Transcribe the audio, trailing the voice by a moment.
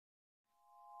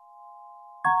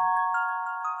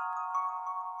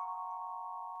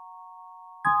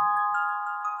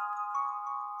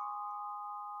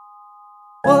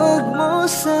mo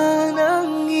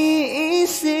sanang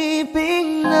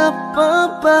iisipin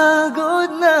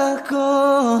napapagod na ako.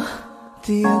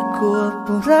 Di ako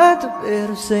apurado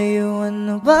pero sa'yo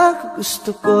ano ba?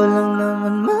 Gusto ko lang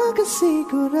naman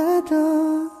makasigurado.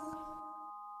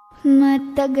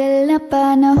 Matagal na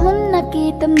panahon na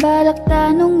kitang balak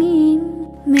tanungin,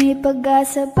 may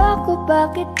pag-asa ba ko,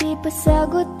 bakit di pa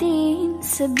sagutin?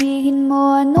 Sabihin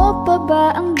mo ano pa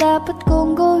ba ang dapat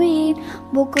kong gawin,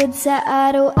 bukod sa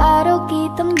araw-araw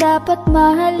kitang dapat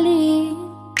mahalin.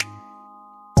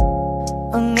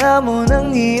 Ang amo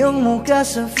ng iyong mukha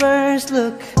sa first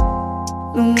look,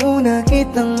 nung una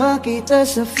kitang makita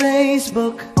sa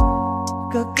Facebook.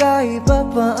 Kakaiba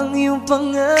pa ang iyong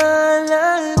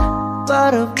pangalan,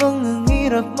 para bang ang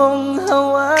hirap mong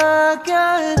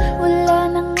hawakan.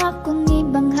 Wala nang akong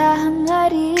ibang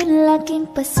hahangarin, laking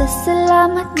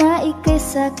pasasalamat na ika'y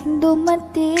sa'king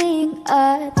dumating.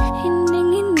 At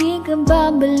hindi ka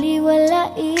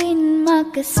babaliwalain,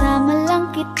 magkasama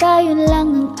lang kita, yun lang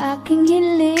ang aking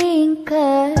hiling.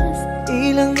 Cause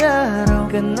ilang araw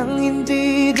ka nang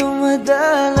hindi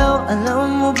dumadalaw,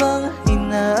 alam mo bang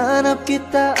hinahanap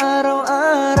kita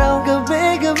araw-araw.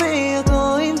 Gabi-gabi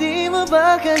ako hindi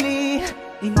mabakali,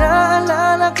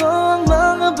 inaalala ko ang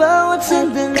mga bawat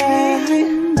sandali.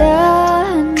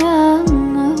 Dahan-dahan ang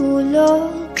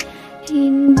nahulog,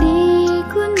 hindi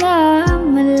ko na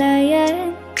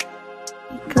malayan.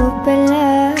 Ikaw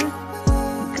pala,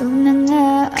 ikaw na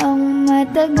nga ang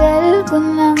matagal ko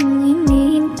nang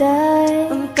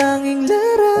hinihintay. Ang tanging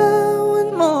larawan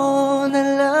mo na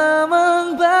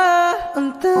lamang ba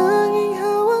ang tanging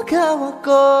hawak-hawak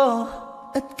ko.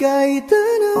 At kahit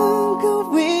anong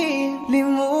gawin,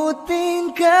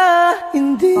 limutin ka,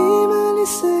 hindi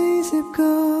malis sa isip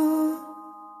ko.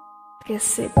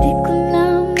 Kasi di ko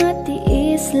na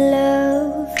matiis,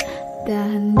 love,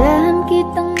 dahan-dahan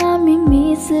kitang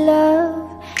namimiss, love.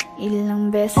 Ilang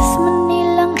beses man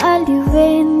nilang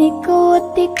aliwin, ikaw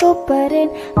at ikaw pa rin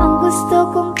ang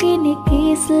gusto kong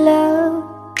kinikiss, love.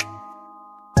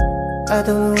 I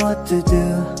don't know what to do,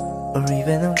 or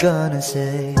even I'm gonna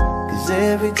say, cause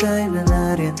every time na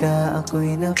nariyan ka,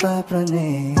 ako'y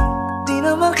napapraning. Di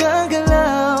na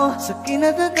makagalaw sa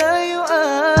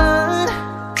kinatatayuan.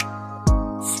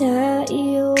 Sa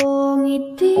iyong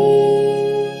ngiti,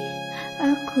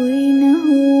 ako'y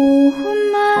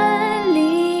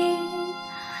nahuhumaling.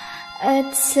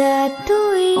 At sa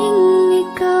tuwing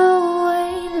ikaw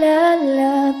ay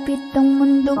lalapit, ang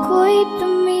mundo ko'y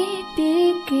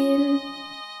tumitigil.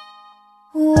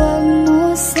 Huwag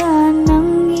mo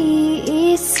sanang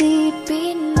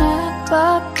iisipin na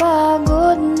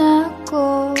papagod na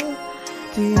ako.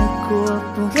 Di ako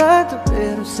apurado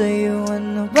pero sa'yo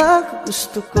ano ba?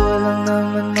 Gusto ko lang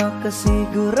naman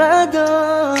makasigurado.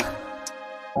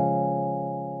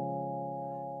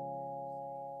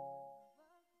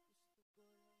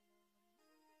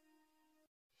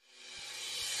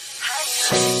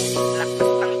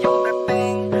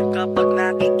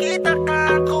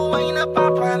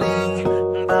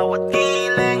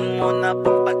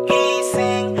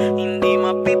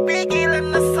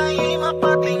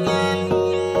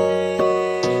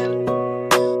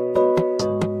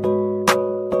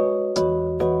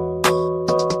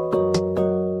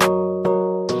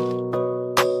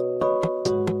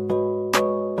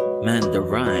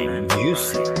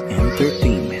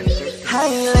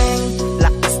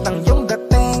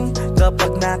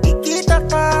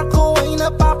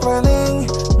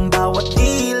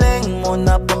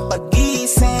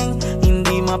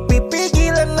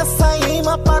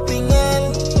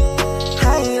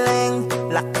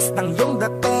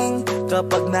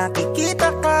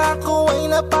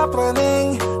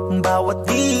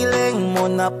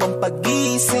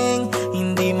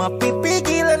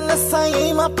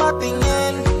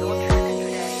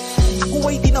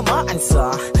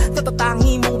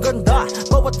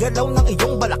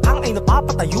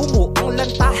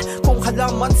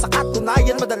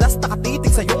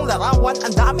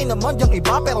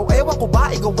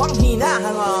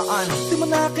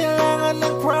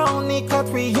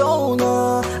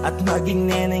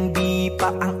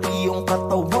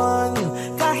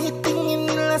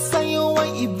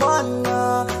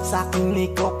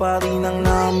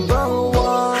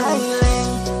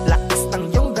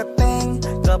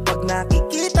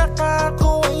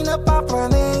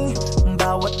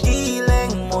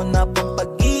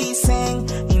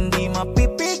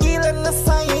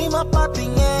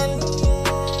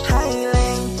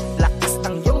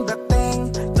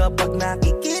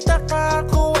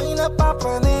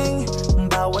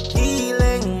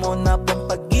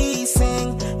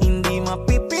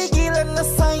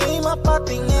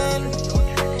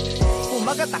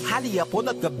 tanghali, hapon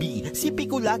at gabi, sipi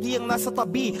ko lagi ang nasa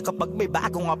tabi. Kapag may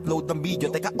bagong upload ng video,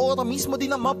 teka ora mismo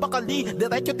din na mapakali.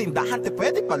 Diretso tindahan, te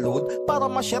pwede pa-load para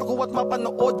ma-share ko at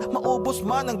mapanood. Maubos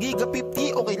man ang giga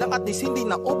 50, okay lang at least hindi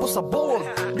na ubos sa board.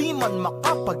 Di man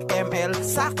makapag ML,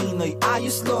 sa akin ay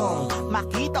ayos lang.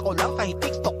 Makita ko lang kay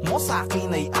TikTok mo, sa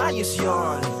akin ay ayos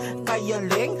yon. Kaya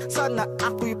Leng, sana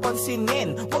ako'y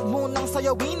pansinin. Huwag mo nang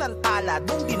sayawin ang tala,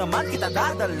 doon di naman kita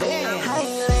dadalhin. Hi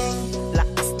Leng,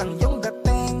 lakas ng iyong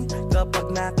dating.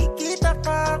 Kapag nakikita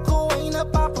ka, ako ay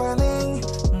napapraning.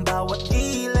 Bawat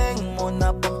ileng mo na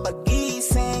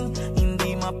papagising,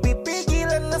 hindi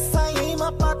mapipigilan na sa'yo'y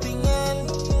mapatingin.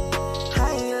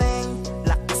 Hi Leng,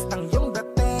 lakas ng iyong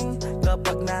dating.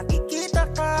 Kapag nakikita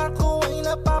ka, ako ay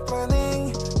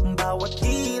napapraning. Bawat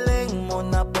ileng mo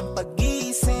na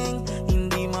papagising,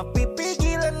 hindi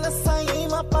mapipigilan na sa'yo'y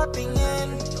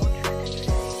mapatingin.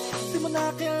 Di mo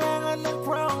na kailangan ng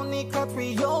crown ni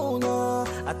Catriona,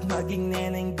 at maging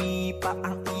neneng di pa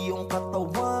ang iyong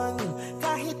katawan.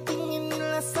 Kahit tingin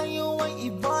nila sa'yo ay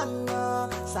iba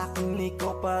na, sa'kin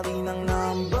ikaw pa rin ang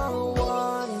number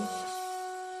one.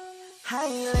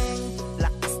 Hi Leng,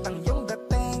 lakas ng iyong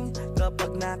dating.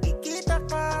 Kapag nakikita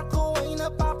ka, ako ay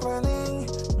napapraning.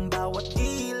 Bawat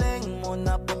ileng mo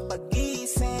na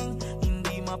papagising,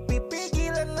 hindi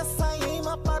mapipigilan na sa'yo'y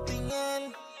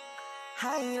mapatingin.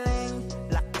 Hi Leng,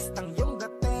 lakas ng iyong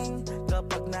dating.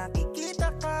 Kapag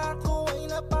nakikita ka, ako ay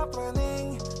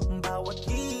napapraning. Bawat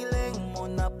ileng mo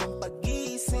na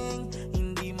papagising,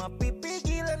 hindi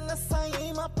mapipigilan na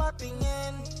sa'yo'y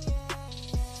mapatingin.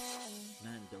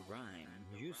 Nanda Rhyme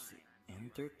Music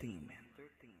Entertainment.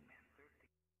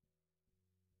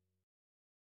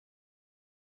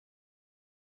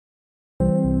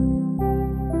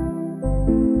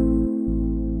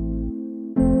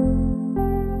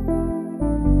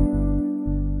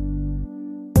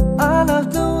 I love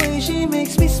the way she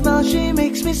makes me smile, she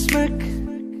makes me smirk.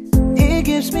 It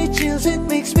gives me chills, it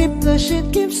makes me blush, it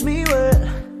gives me world.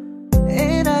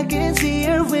 And I can see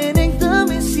her winning the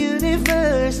Miss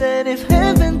Universe. And if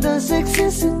heaven does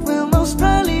exist, it will most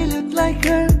probably look like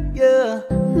her, yeah.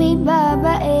 May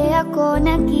babae ako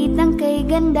nakitang kay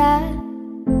ganda.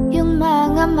 Yung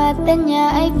mga mata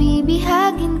niya ay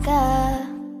bibihagin ka.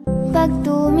 Pag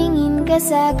tumingin ka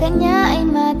sa kanya ay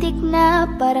matik na,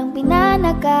 parang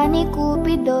pinanaka ni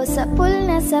Cupido,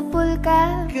 sapul na sapul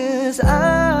ka. Cause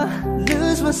I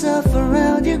lose myself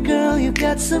around you, girl, you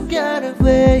got some kind of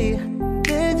way.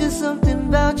 There's just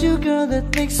something about you, girl, that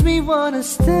makes me wanna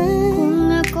stay. Kung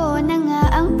ako na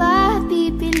nga ang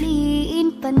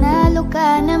papipiliin, panalo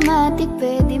ka na matik,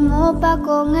 pwede mo pa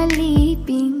kong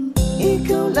alipin.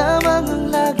 Ikaw lamang ang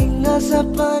laging nasa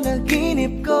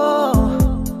panaginip ko.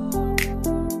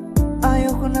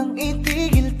 Ayaw ko nang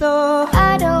itigil to.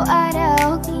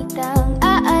 Araw-araw kitang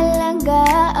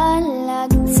aalagaan,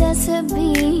 laging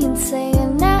sasabihin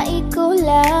sa'yo na ikaw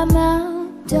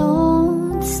lamang.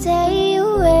 Don't stay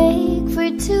awake for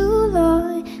too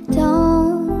long,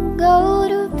 don't go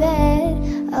to bed.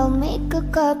 I'll make a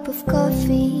cup of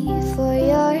coffee for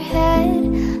your head.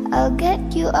 I'll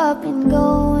get you up and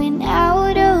going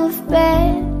out of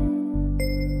bed.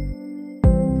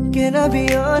 Can I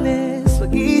be honest?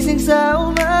 Pagising sa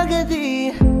umaga di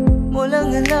mo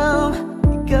lang alam,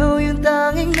 ikaw yung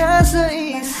tanging nasa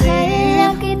isip.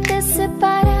 Mahal kita sa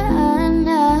paraan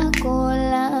na ako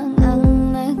lang ang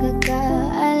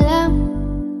nagkakaalam.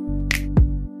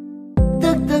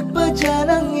 Dagdag pa dyan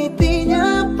ang ngiti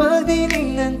niya, pag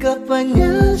dinignan ka pa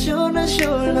niya, sure na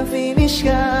finish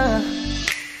ka.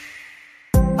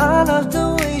 I love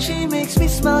the way she makes me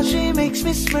smile, she makes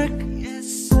me smirk.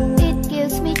 It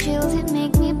gives me chills, it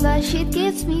makes me blush, it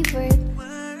gives me worth.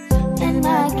 And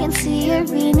I can see her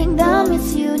winning the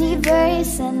Miss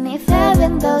Universe. And if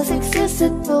heaven does exist,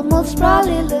 it will most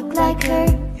probably look like her.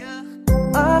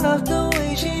 I love the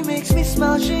way she makes me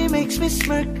smile, she makes me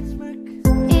smirk.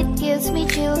 It gives me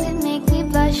chills, it makes me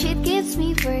blush, it gives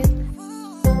me worth.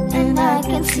 And I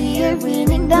can see her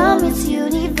winning the Miss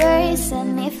Universe.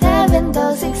 And if heaven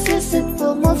does exist, it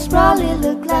will most probably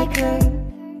look like her.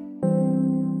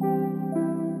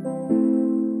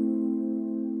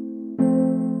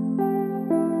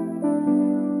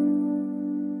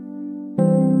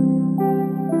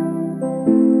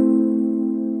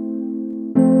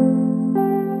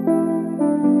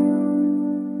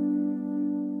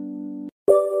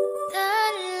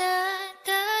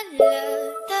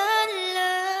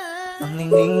 Ang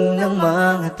ningning ng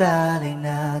mga talay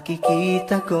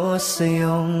nakikita ko sa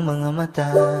iyong mga mata.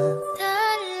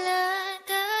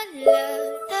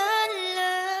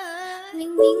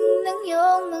 Ningning ng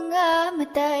iyong mga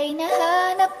mata'y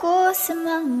nahanap ko sa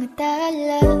mga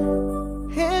tala.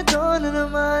 Heto na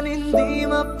naman hindi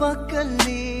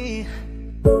mapakali.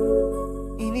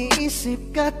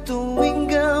 Iniisip ka tuwing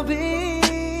gabi.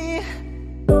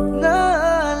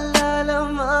 Naalala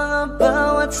mga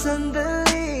bawat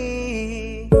sandali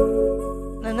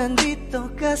na nandito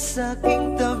ka sa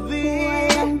aking tabi.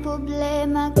 Walang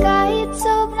problema kahit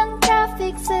sobrang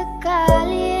traffic sa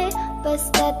kalye.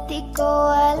 Basta't di ko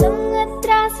alam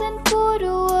atrasan,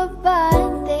 puro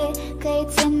abante. Kahit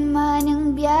san man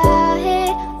ang biyahe,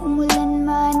 umulan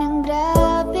man ang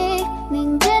grabe,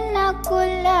 nandyan ako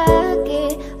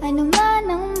lagi, ano man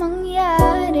ang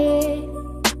mangyari.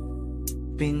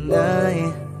 Pinay,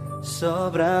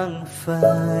 sobrang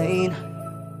fine,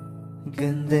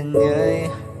 ganda niya'y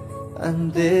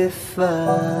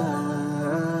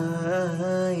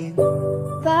undefined.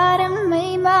 Parang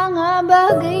may mga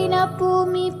bagay na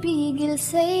pumipigil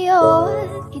sa'yo.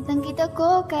 Kitang-kita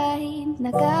ko kahit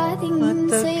nakatingin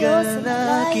sa'yo sa Matagal na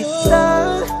malayo.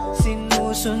 kitang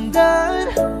sinusundan,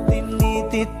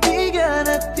 tinititigan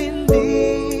at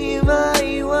hindi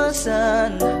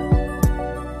maiwasan.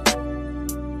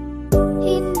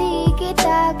 Hindi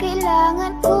kita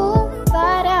kailangan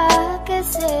kumpara,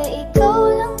 kasi ikaw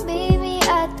lang baby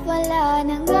at wala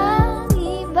nang ang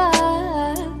iba.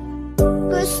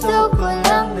 Gusto ko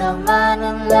lang naman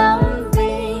ang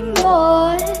lambing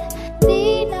mo.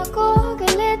 Di na ko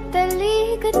galit,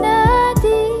 halika na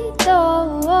dito.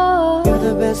 You're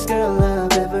the best girl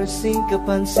I've ever seen.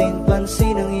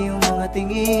 Kapansin-pansin ang iyong mga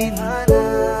tingin.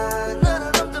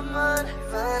 Nararamdaman,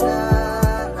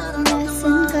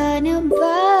 Nasaan ka na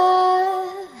ba?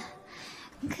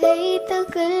 Kay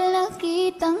tagal na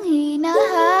kitang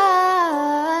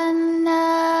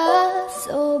hinahanap.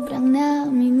 Sobrang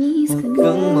namimiss ka huwag na.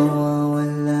 kang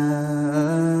mawawala.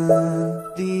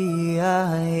 Di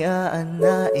hahayaan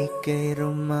na ika'y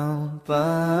rumampa.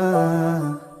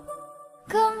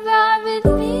 Come back with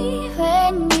me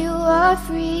when you are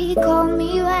free. Call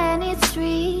me when it's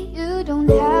free. You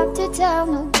don't have to tell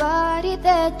nobody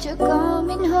that you're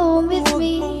coming home with Huwag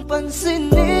me. mong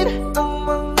pansinin ang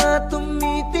mga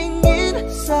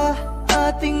tumitingin sa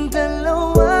ating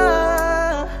dalawa.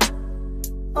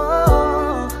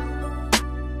 Oh,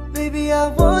 baby, I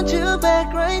want you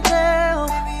back right now.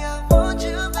 Baby, I want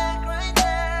you back right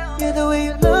now. Yeah, the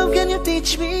way you love, can you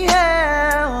teach me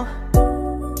how?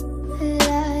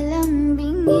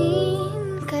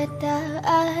 Lalambingin kita,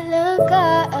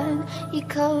 alagaan.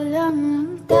 Ikaw lang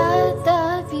ang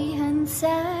tatabihan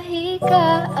sa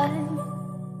higaan.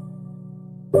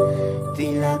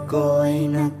 Tila ko ay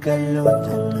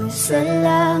nakalutang sa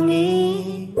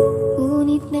langit,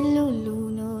 Ngunit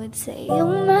nalulunod sa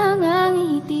iyong mga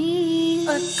ngiti.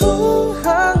 at kung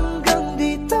hanggang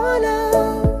dito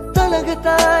lang talaga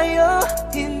tayo,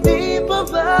 hindi pa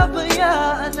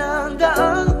babayaan ang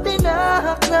daang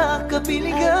tinahak na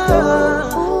kapiligan.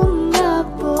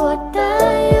 Umabot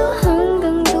tayo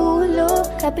hanggang dulo,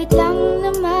 kapit lang na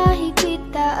mahigpit,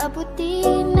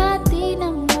 aabutin natin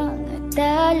ang mga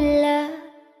dala.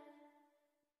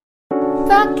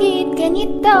 Bakit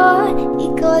ganito?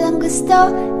 Ikaw lang gusto,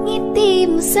 ngiti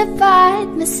mo sapat,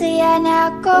 masaya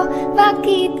na ako.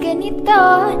 Bakit ganito?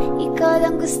 Ikaw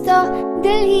lang gusto,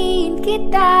 dalhin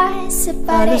kita sa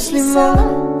Halos 5 paraiso.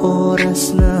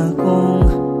 oras na akong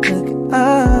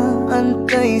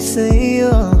nag-aantay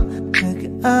sa'yo.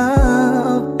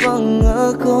 Nag-aabang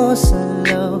ako sa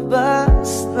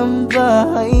labas ng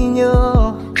bahay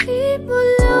niyo.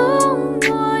 Ibulong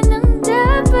mo nang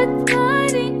dapat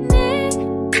marinig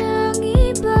ng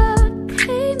iba,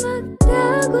 kay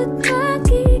magdagot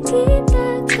makikita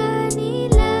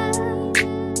kanila.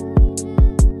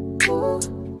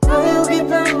 Ayaw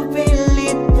kitang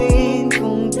pilitin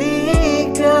kung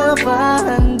di ka pa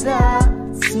handa.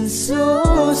 Sa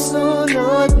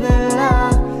susunod na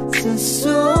lang, sa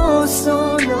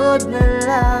susunod na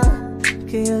lang.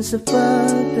 Kaya sa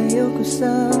pagtayo ko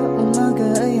sa umaga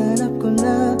ay hanap ko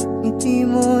na ngiti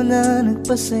mo na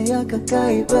nagpasaya,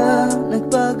 kakaiba.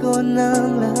 Nagbago ng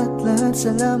lahat-lahat,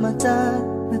 salamat at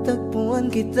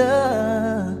natagpuan kita.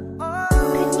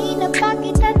 Kanina pa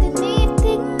kita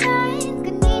tinitingnan,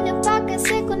 kanina pa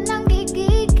kasi ko nang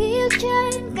gigigil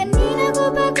dyan. Kanina ko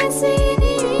pa kasi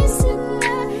iniisip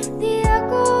na di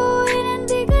ako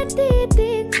hindi ka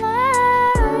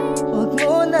titigman. Huwag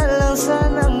mo na lang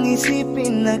sanang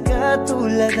isipin na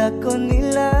katulad ako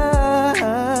nila.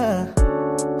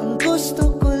 Ang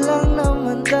gusto ko lang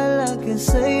naman talaga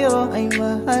sa'yo ay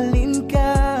mahalin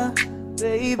ka,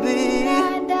 baby.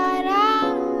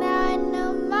 Nadarama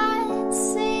naman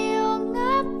sa'yo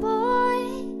nga boy,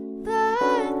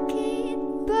 bakit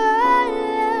ba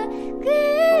lagi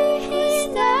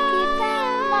kita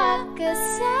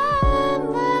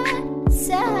magkasama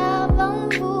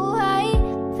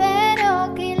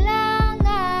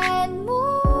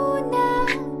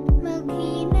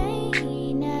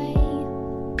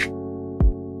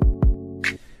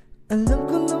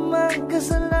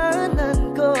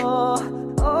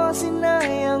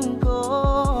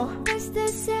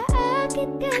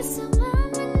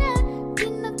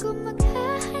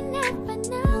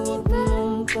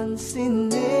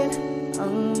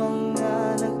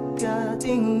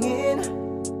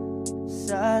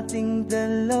ating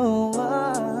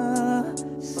dalawa,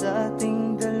 sa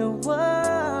ating dalawa.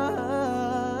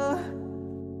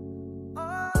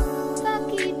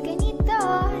 Bakit ganito?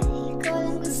 Ikaw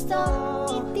lang gusto,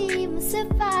 hindi mo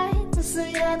sapat.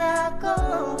 Masaya na ako.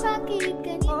 Bakit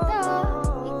ganito?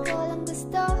 Ikaw lang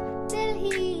gusto,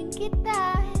 dalhin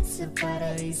kita sa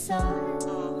paraiso.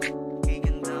 Kay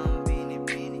ganda ang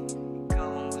binibini,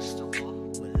 ikaw ang gusto ko,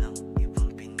 walang ibang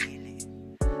pinili.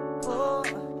 Oh,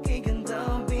 kay ganda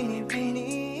ang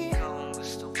binibini, ikaw ang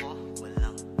gusto ko,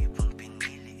 walang ibang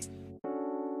pinili.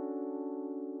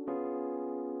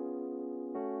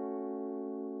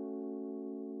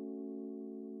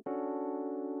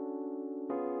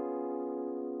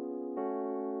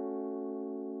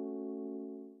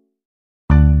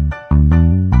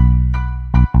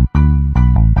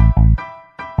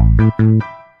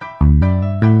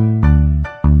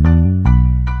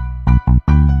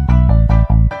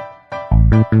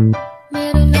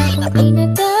 Meron akong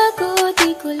tinatago,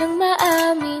 di ko lang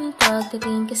maamin.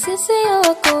 Pagdating kasi sa'yo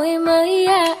ako'y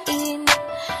mahihain.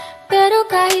 Pero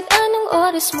kahit anong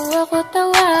oras mo ako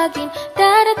tawagin,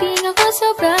 darating ako,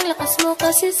 sobrang lakas mo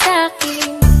kasi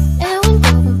sa'kin. Ewan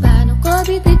ko kung paano ko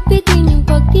bibit-bitin yung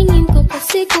pagtingin ko,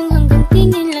 kasi kung hanggang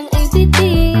tingin lang ay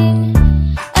bitin.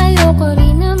 Ayoko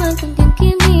rin naman kung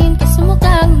kimkimin, kasi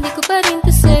mukhang hindi ko pa rin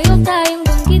to sa'yo kayang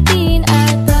banggitin.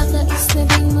 At baka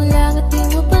isnabing mo lang at di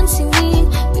mo pansinin,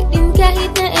 bitin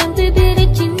kahit na empty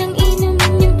virgin ng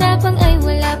inumin, yung tapang ay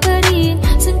wala pa rin.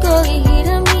 San ko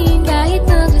ihiramin, kahit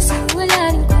nagising wala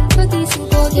rin kung pagising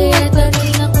ko. Kaya pa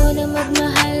rin ako na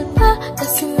magmahal pa,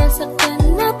 kasi nasaktan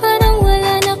na parang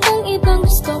wala na kung ibang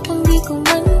gusto kung di ko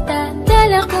manta.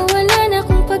 Dala ko wala na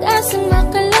kung pag-asang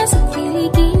makalas at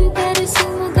kiligin, pero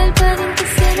sumugal pa rin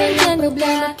kasi walang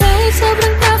problema tayo.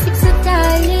 Sobrang traffic sa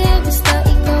kalye, basta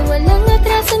ikaw walang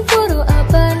atrasan, puro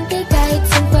abante. Kahit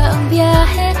saan pa ang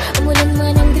biyahe, umulan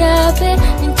man ang grabe,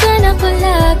 nandyan ako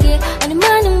lagi, ano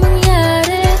man ang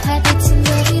mangyari. Hatid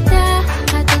sundo kita,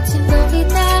 hatid sundo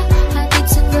kita, hatid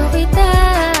sundo kita.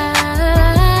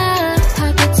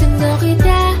 Hatid sundo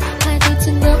kita, hatid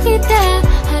sundo kita,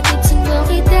 hatid sundo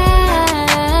kita.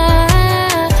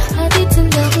 Hatid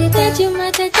sundo kita. Medyo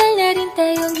matagal na rin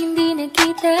tayong hindi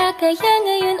nagkita, kaya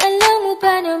ngayon alam mo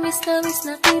ba na miss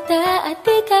na kita. At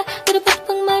di ka dapat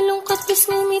pang malungkot, please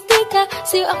ngumiti ka.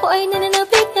 Sa'yo ako ay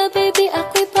nananabik na, baby,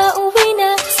 ako'y pauwi na.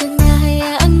 Sana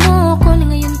hayaan mo ko na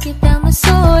ngayon kita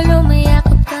masolo,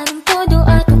 mayakap ka ng todo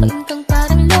at ukain kang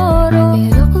parang loro.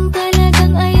 Pero kung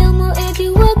talagang ayaw mo, edi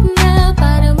wag na,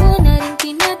 para mo na rin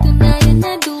pinatunayan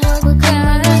na duwag. Huwag ka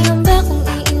magayamba kung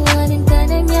iiwanan ka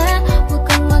na niya, huwag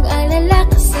kang mag-alala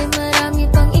kasi marami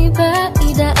pang iba.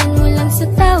 Idaan mo lang sa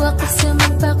tawa kasi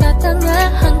magpakatanga,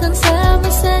 hanggang sa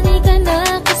masanay ka na,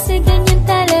 kasi ganyan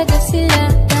talaga sila.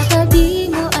 Baka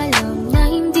di mo alam na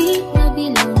hindi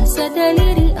nabilang sa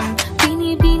daliri ang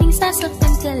binibining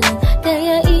sasaktan ka lang.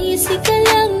 Kaya easy ka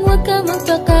lang, huwag ka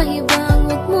magpakahibang,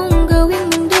 huwag mong gawing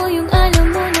mundo yung alam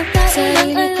mo na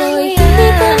sarili ko ay hindi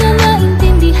ko na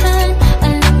maintindihan.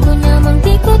 Alam ko namang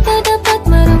di ko to dapat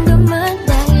maramdaman,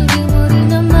 dahil di mo rin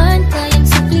naman kayang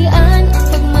suklian ang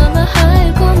pagmamahal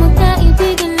ko.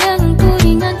 Magkaibigan lang ang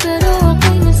turingan, pero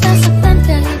ako'y nasasaktan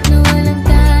kahit na walang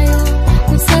tayo.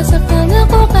 Nasasaktan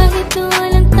ako kahit na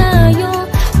walang tayo.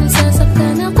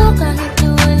 Nasasaktan ako kahit na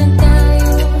walang tayo.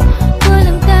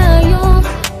 Walang tayo,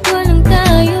 walang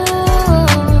tayo.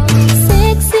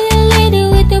 Sexy lady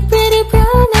with the pretty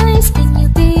brown eyes, can you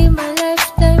be my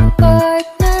lifetime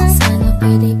partner? Sana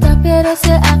pwede ka, pero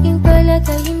sa aking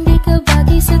palagay hindi ka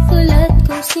bagay sa tulad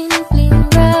kong simpleng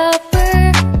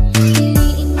rapper.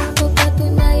 Piliin mo ko,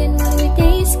 patunayan mo may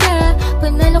taste ka,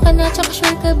 panalo ka na tsaka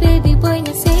sure ka baby boy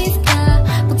na safe ka.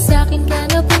 Pag sa'kin ka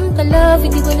napunta love,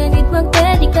 hindi ko na need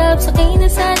mag-pedicab, sakay na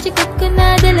sa chikot ko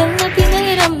na dalang na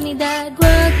pinahiram ni dad.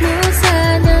 Wag mo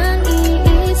sanang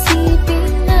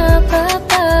iisipin na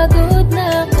papagod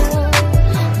na ako,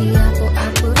 di ako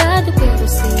apurado, pero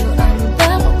sa'yo ano ba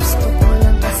ako, gusto ko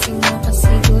lang kasi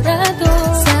makasigurado.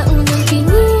 Sa unang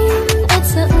tingin at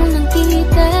sa unang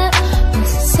kita,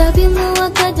 masasabi mo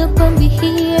agad ang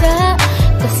pambihira,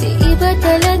 kasi iba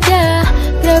talaga,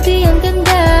 grabe ang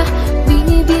ganda,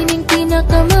 binibining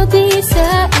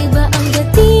pinakamabisa. Iba ang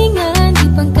datingan, di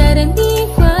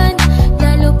pangkaraniwan,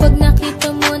 lalo pag nakita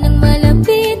mo ng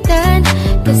malapitan,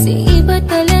 kasi iba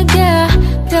talaga,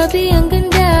 grabe ang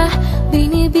ganda,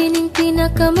 binibining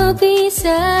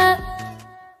pinakamabisa.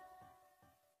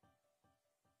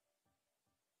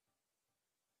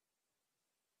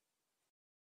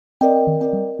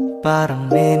 Parang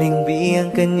nenengbi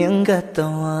ang kanyang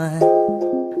katawan,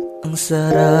 ang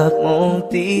sarap mong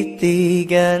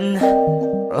titigan.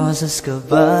 Rosas ka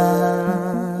ba?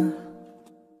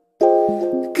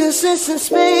 Kasi sa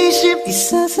spaceship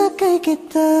isasakay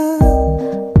kita.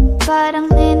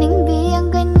 Parang Nening B ang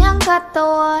ganyang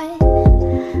katawan.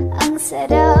 Ang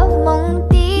sarap mong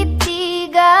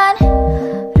titigan.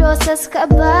 Rosas ka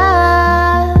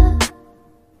ba?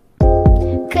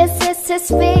 Kasi sa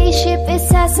spaceship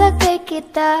isasakay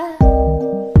kita.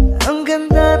 Ang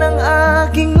ganda ng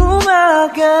aking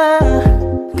umaga,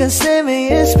 kasi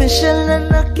may espesyal na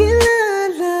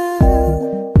nakilala,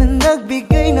 na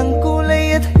nagbigay ng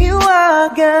kulay at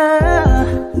hiwaga.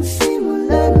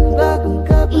 Simula ng bagong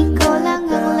kabanata. Ikaw lang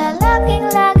ang lalaking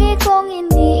lagi kong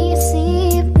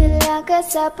iniisip. Dalaga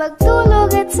sa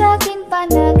pagtulog at sa'king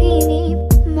panaginip.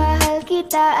 Mahal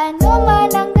kita, ano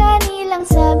man ang ganilang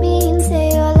sabihin.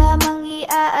 Sa'yo lamang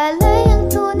iaalay ang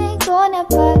tunay ko na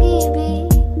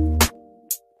pag-ibig.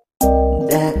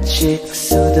 That chick's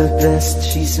so the best,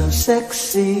 she's so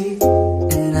sexy.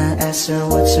 And I asked her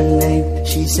what's her name,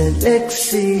 she said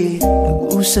Lexi.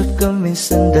 Nag-usap kami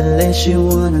sandali, she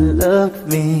wanna love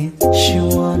me, she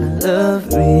wanna love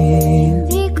me.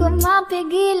 Di ko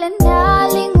mapigilan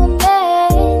na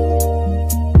lingunin.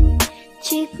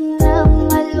 Chick na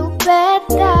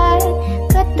malupetan,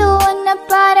 katawan na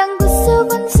parang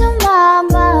gusto kong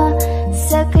sumama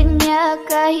sa kanya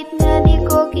kahit na di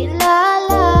ko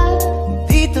kilala.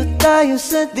 Dito tayo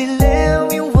sa dilim,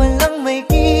 yung walang may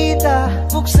kita.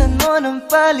 Buksan mo ng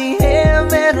palihim,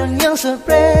 meron yung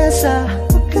sorpresa.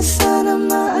 Huwag ka sana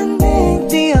maanig,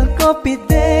 di ako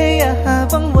pideya.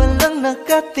 Habang walang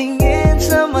nakatingin,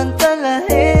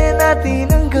 samantalahin natin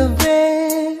ang gabi.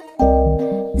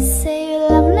 Sa'yo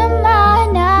lang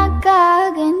naman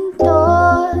nakaganto,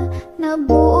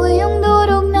 nabuo yung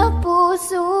durog na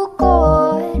puso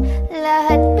ko.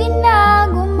 Lahat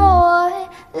binago mo,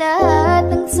 lahat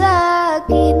ng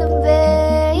sa'kin,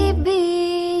 baby.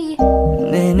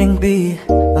 Neneng B,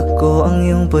 ako ang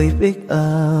iyong boy pick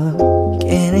up.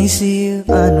 Can I see you?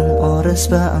 Anong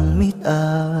oras ba ang meet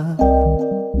up?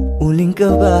 Uling ka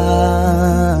ba?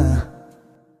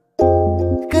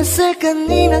 Kasi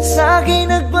kanina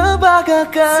sa'kin nagbabaga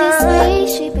ka. Si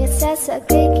spaceship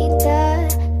isasakay kita.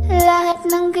 Lahat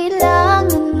ng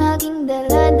kailangan naging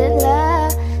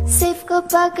dala-dala. Safe ko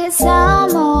pag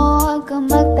kasama, huwag ka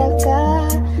magtaka.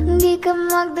 Hindi ka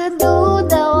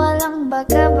magdududa, walang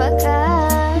baka-baka.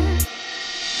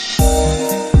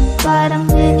 Parang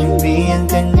Nening B ang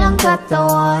kanyang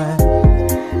katawan.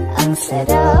 Ang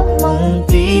sarap mong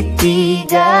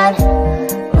titigan.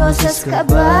 Rosas ka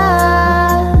ba?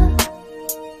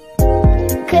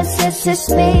 Kasi sa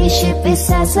spaceship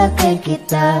isasakay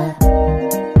kita.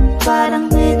 Parang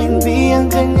Nening B ang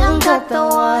kanyang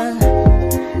katawan.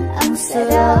 Ang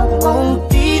sarap mong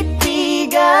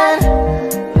titigan.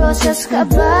 rosas ka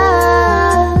ba?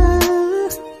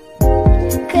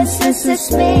 Kasi sa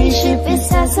spaceship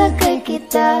isasakay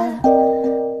kita.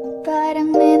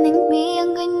 Parang Nening B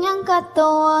ang ganyang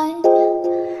katawan.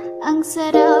 Ang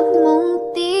sarap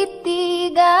mong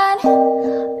titigan.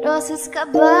 Rosas ka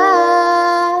ba?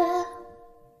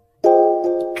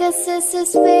 Kasi sa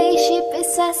spaceship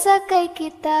isasakay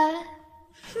kita.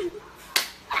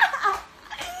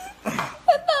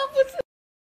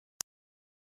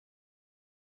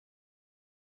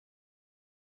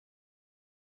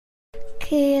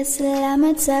 Kaya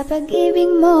salamat sa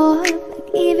pag-ibig mo.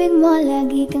 Pag-ibig mo,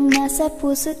 lagi kang nasa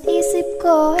puso't isip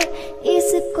ko.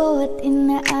 Isip ko at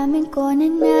inaamin ko na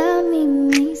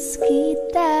namimiss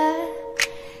kita.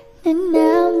 Na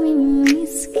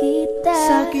namimiss kita.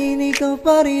 Sa'kin ikaw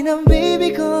pa rin ang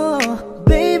baby ko.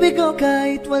 Baby ko,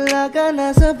 kahit wala ka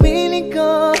na sa piling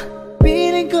ko.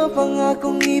 Piling ko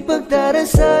pangakong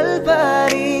ipagdarasal pa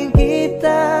rin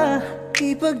kita.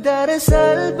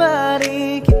 Ipagdarasal pa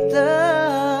rin kita.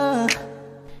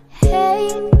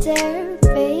 Hey there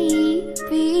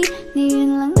baby, ngayon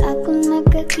lang ako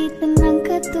nakakita ng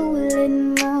katulad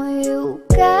mo. You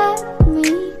got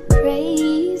me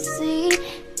crazy.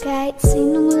 Kahit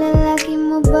sinong lalaki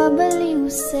mo babaliw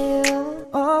sa'yo.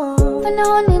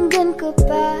 Panahon nandyan ka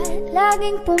pa,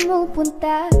 laging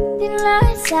pumupunta. Di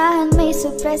naasahan, may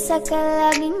sorpresa ka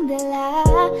laging dala.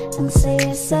 Ang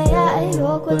saya-saya,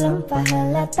 ayoko lang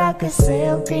pahalata.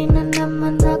 Kasi okay na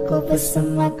naman ako basta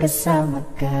makasama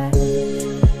ka.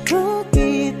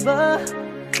 Bakit ba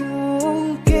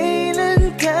kung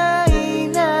kailan ka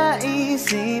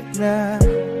inaisip na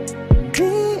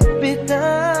bibitawan?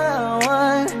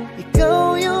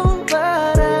 Ikaw yung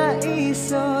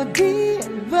paraiso, di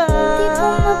ba? Di ko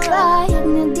mapayag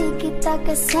na di kita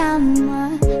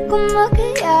kasama. Kung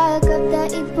magkayagap,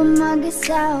 daig pa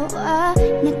mag-asawa.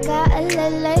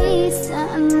 Nakaalalay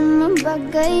sa anumang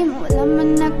bagay. Wala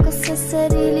man ako sa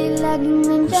sarili, laging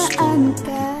nandiyan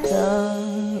ka.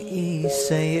 Ang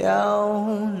sayaw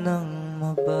ng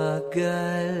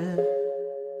mabagal.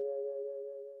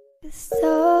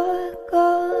 Gusto ko,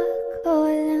 ako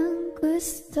lang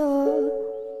gusto.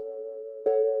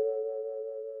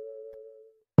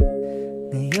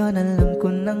 Ngayon alam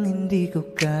ko nang hindi ko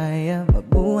kaya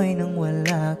mabuhay nang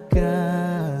wala ka.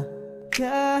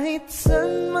 Kahit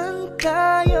saan man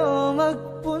tayo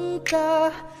magpunta,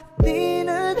 di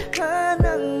na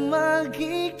hanang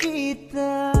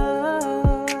magkikita.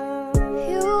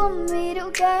 You want me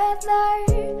together,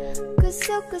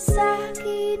 gusto ko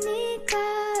sa'kin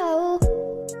ikaw.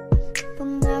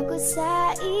 Pangako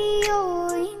sa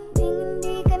iyo,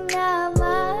 hindi ka na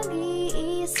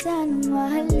mag-iisa.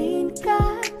 Mahalin ka,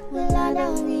 wala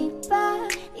nang iba.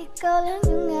 Ikaw lang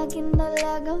yung akin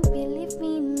talagang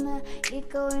Pilipina.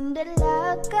 Ikaw yung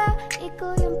dalaga,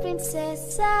 ikaw yung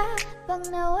prinsesa. Pag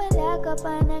nawala ka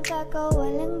pa,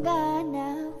 nakakawalang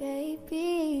gana,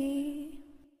 baby.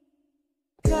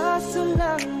 Kaso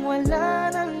lang wala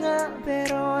na nga,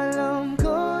 pero alam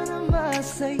ko na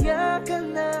masaya ka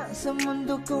na. Sa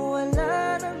mundo ko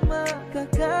wala nang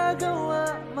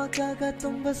makakagawa,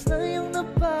 makakatumbas na yung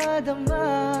napadama.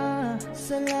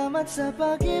 Salamat sa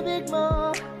pag-ibig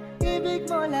mo,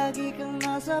 ibig mo lagi kang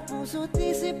nasa puso't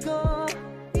isip ko.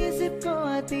 Isip ko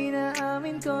at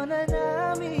inaamin ko na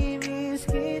namimiss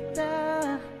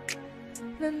kita,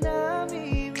 na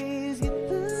namimiss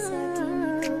kita.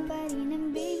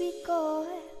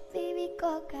 Baby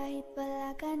ko, kahit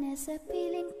wala ka na sa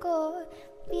piling ko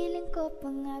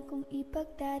pangakong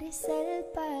ipagdarasal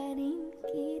pa rin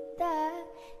kita.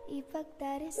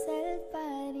 Ipagdarasal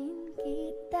pa rin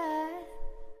kita.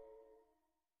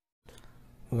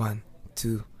 1,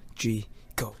 2, 3,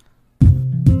 go.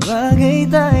 Bagay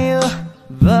tayo,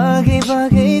 bagay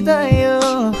tayo,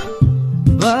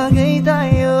 bagay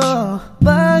tayo,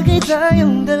 bagay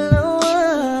tayong dalawa.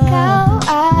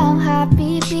 Ikaw ang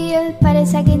happy feel, para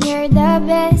sa'kin you're the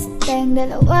best. Tayong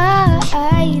dalawa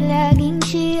ay laging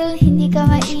chill, hindi ka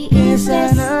maiinis.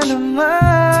 Sana naman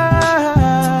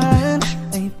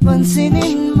ay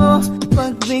pansinin mo,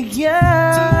 pagbigyan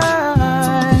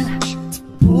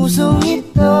pusong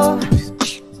ito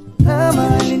na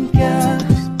mahalin ka,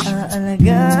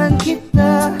 aalagaan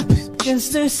kita.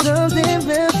 'Cause there's something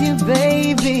about you,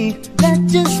 baby, that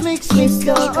just makes me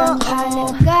go. Gusto kang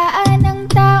alagaan ng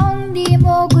taong di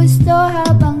mo gusto,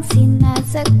 habang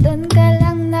sinasaktan ka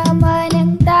lang naman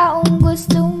ng taong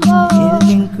gusto mo.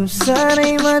 Hiling ko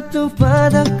sana'y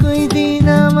matupad, ako'y di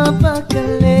na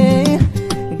mapakali.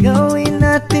 Gawin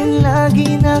natin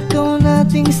lagi na ikaw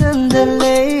nating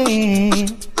sandali.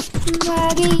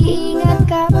 Mag-iingat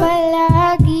ka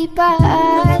palagi,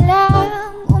 paalam.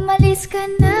 Umalis ka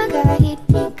na kahit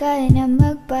di ka na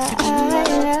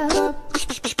magpaalam.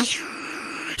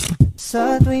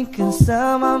 Sa tuwing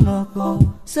kasama mo ko,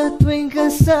 sa tuwing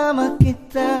kasama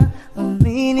kita,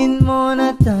 aminin mo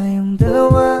na tayong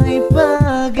dalawa ay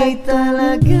bagay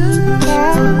talaga.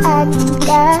 Akin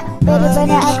ka, pwede ba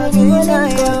na ako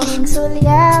nimulan ko? Ting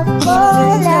sulya mo,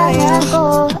 lang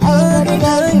ako ay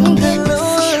magagigil.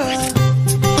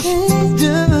 Hey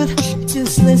dude,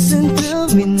 just listen to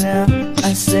me now.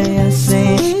 I say,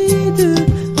 hey dude,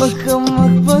 wag kang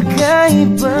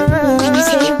magpagkaiba.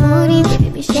 Say booty,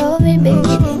 baby, show me,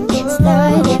 baby, then get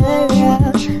started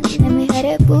around. Let me have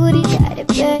that booty, got it,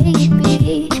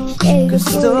 baby.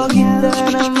 Gusto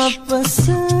kita na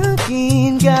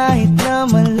mapasakin, kahit na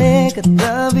mali.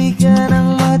 Katabi ka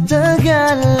ng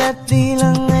matagal at di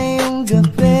lang ngayong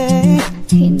gabi.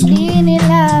 Hindi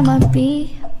nila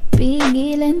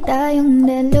mapipigilan tayong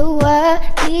dalawa.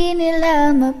 Di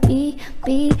nila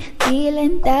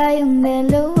mapipigilan tayong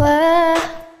dalawa.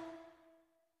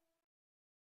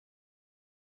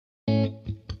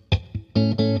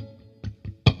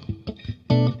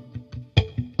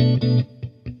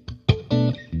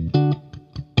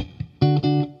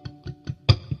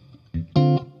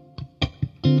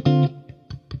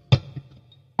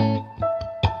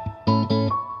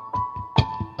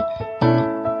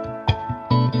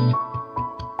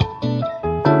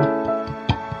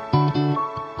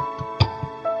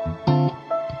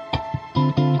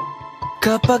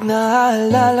 Kapag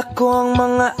naaalala ko ang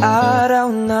mga araw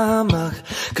na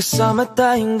magkasama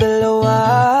tayong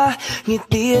dalawa,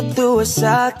 ngiti at tuwa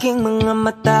sa aking mga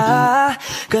mata.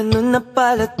 Ganun na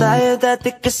pala tayo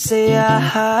dati kasaya.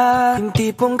 Yung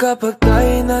tipong kapag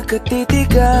tayo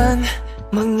nagkatitigan,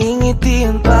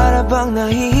 mangingitian para bang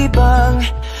nahihibang.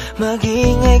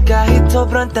 Mag-iingay kahit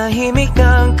sobrang tahimik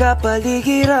na ang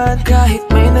kapaligiran. Kahit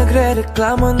may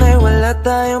nagre-reklamo na'y wala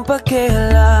tayong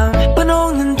pakialam.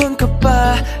 Panong nandun ka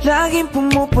pa, laging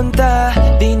pumupunta.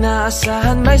 Di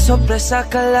naasahan may sorpresa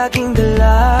ka laging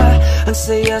dala. Ang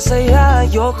saya-saya,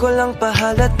 ayoko lang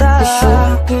pahalata.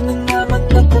 Pasyalan ka na naman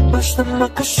natabas na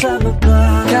makasama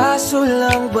ka. Kaso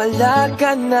lang wala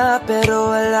ka na, pero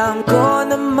alam ko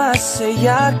na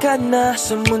masaya ka na.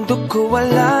 Sa mundo ko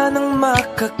wala nang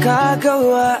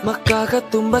makakagawa,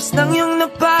 makakatumbas ng iyong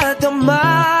napadama.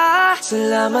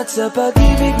 Salamat sa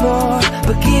pag-ibig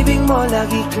mo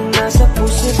lagi kang nasa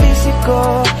puso't isip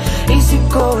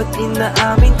ko at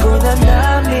inaamin ko na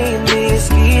namimiss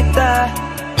kita.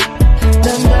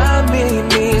 Na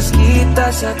namimiss kita.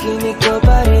 Sa'kin ikaw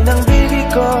pa rin ang baby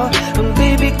ko,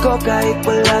 kahit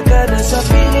wala ka na sa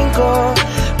piling ko,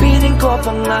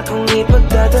 pangakong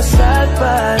ipagdadasal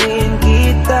pa rin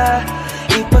kita.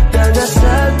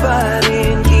 Ipagdadasal pa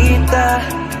rin kita.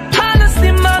 Halos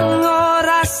 5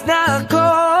 oras na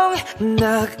akong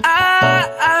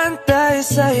nag-aantay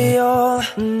sa'yo.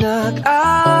 Nag-aabang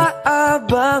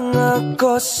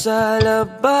ako sa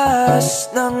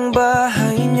labas ng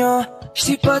bahay nyo.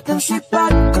 Sipat ng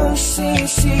sipat kung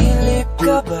sisilip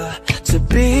ka ba sa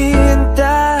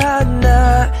bintana.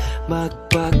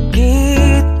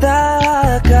 Magpakita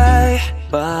kay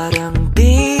parang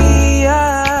di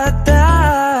yata.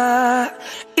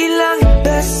 Ilang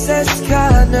beses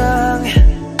ka nang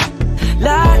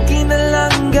lagi na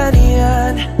lang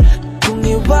ganyan. Kung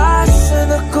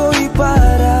iwasan ako'y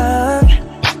parang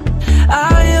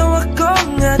ayaw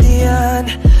akong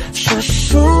ngadiyan. Sa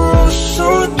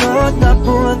susunod na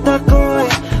buwan ako'y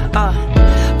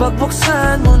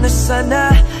pagbuksan mo na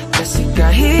sana. Kasi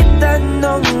kahit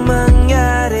anong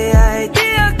mangyari ay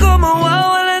di ako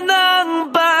mawawala ng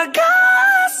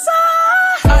pag-asa.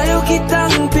 Ayaw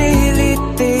kitang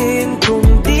pilitin kung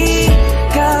di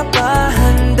ka pa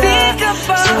handa.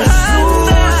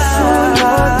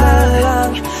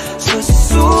 Sa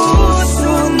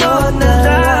susunod na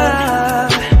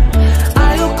lang,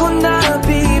 ayaw ko na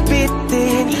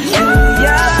bibitin.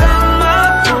 Kaya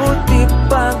mabuti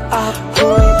pang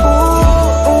ako'y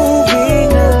uuwi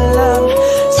na lang.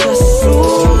 Sa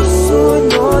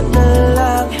susunod na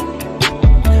lang,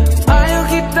 ayaw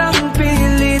kitang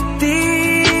pilitin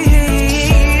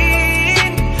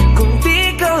kung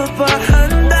di ka pa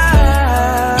handa.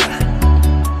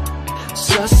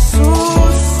 Sa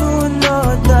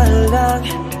susunod na lang,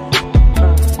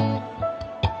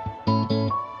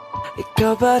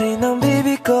 ikaw pa rin ang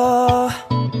baby ko.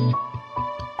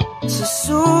 Sa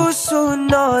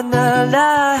susunod na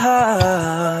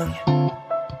lang,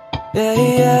 yeah,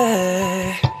 yeah.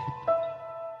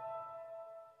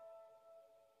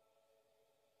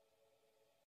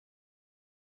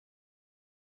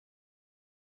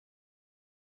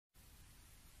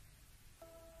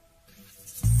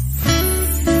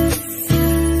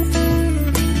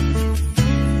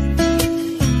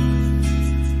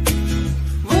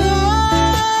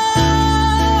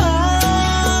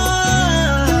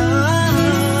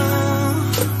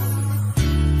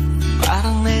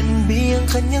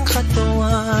 Kanyang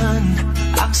katawan,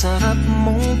 ang sarap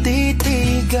mong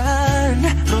titigan.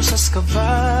 Rosas ka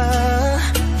ba?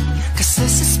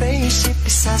 Kasi sa spaceship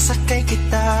isasakay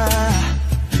kita.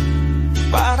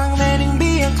 Parang Lening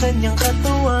B ang kanyang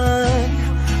katawan,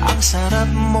 ang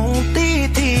sarap mong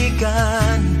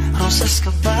titigan. Rosas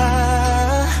ka ba?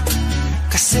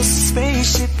 Kasi sa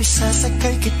spaceship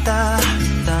isasakay kita.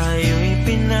 Tayo'y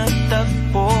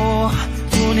pinagtagpo,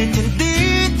 ngunit hindi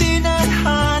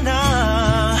tinadhana.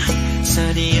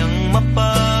 Sadyang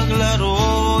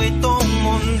mapaglaro itong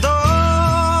mundo.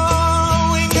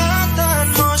 Ingatan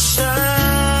mo siya.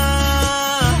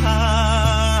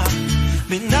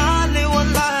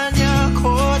 Binaliwala niya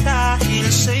ako dahil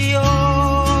sa'yo.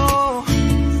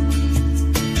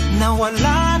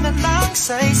 Nawala na ng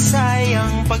saysay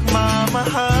ang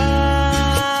pagmamahal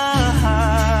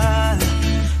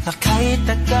na kahit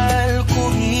tagal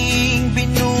ko ring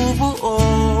binubuo.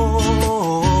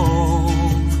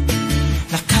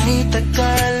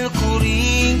 Tagal ko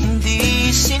rin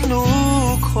hindi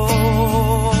sinuko.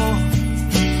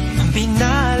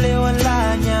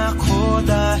 Binaliwala niya ako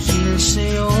dahil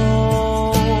sa'yo.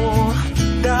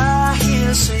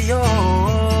 Dahil sa'yo.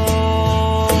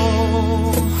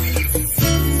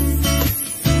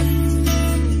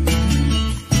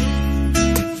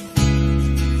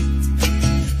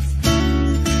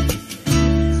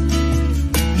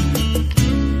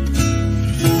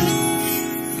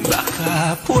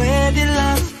 Pwede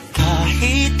lang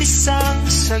kahit isang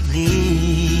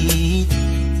saglit,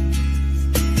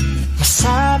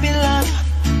 masabi lang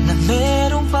na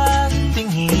meron pa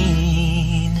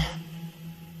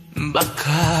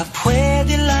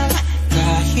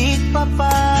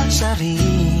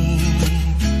magpapasarili.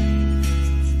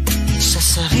 Sa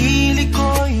sarili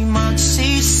ko'y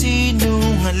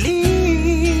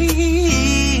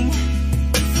magsisinungaling.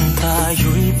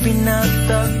 Tayo'y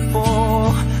pinagtagpo,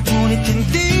 ngunit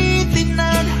hindi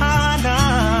tinadhana.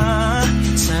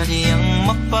 Sadyang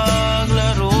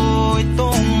mapaglaro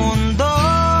itong mundo.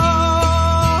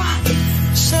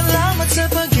 Salamat sa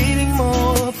pag-ibig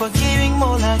mo,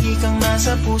 lagi kang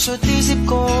nasa puso't isip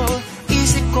ko.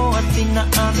 Isip ko at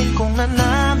tinaamin kong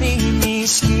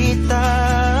nanamimiss kita.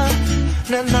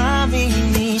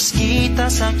 Nanamimiss kita.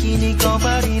 Sa'kin ikaw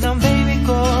pa rin ang baby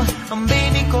ko. Ang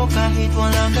baby ko kahit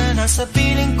wala ka na sa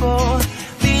piling ko.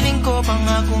 Piling ko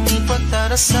pangakong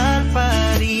ipagdarasal pa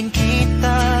rin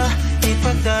kita.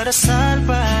 Ipagdarasal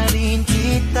pa rin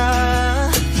kita.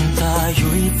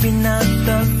 Tayo'y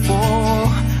pinagtagpo,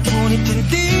 ngunit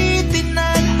hindi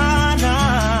tinadhana.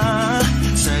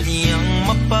 Sadyang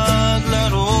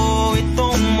mapaglaro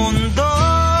itong mundo.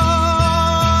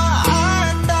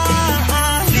 At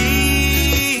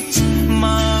aalis,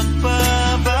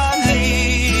 magpabalik,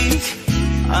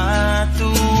 at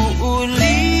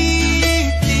uulitin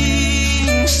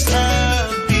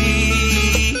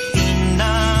sabihin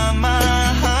na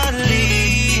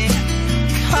mahalin.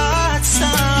 At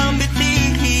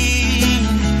sambitin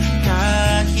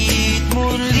kahit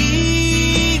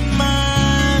muli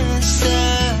masaktan.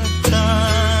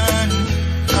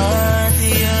 At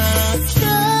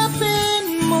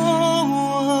yakapin mo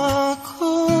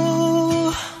ako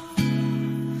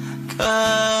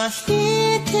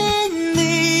kahit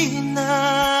hindi na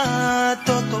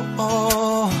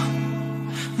totoo.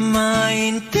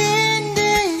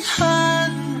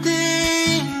 Maintindihan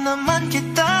din naman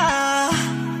kita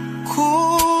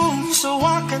kung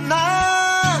sawa ka na.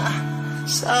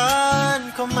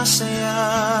 Saan ka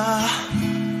masaya?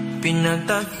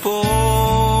 Pinagtagpo,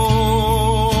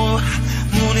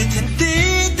 ngunit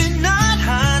hindi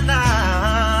tinadhana.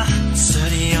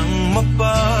 Sadyang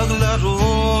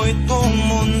mapaglaro itong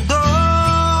mundo.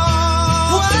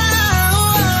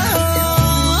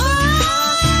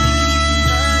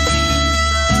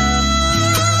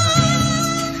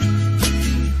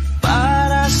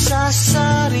 Para sa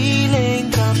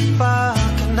sariling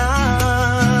kapakanan,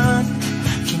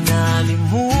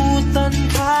 kinalimutan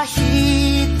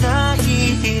kahit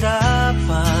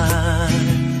nahihirapan.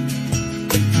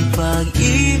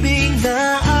 Pag-ibig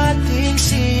na ating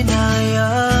sinayang,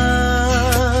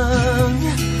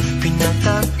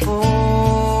 pinatagpo,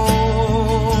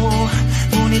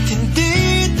 ngunit hindi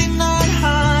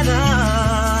tinadhana.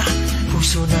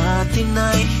 Puso natin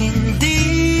ay hindi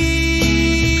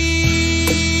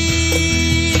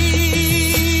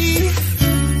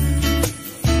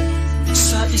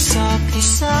sa isa't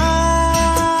isa.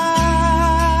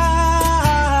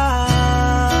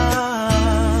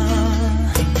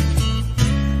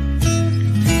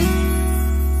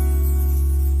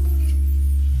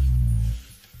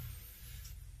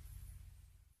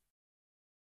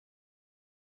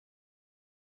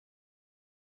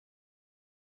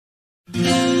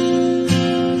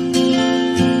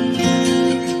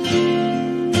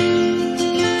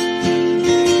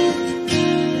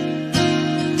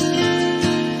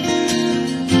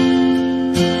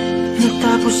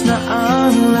 Natapos na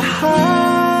ang lahat,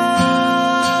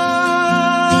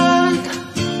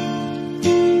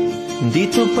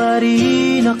 dito pa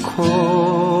rin ako.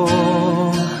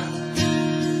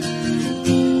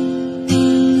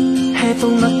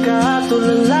 Hetong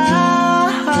nakatulala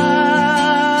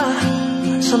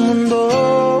sa mundo,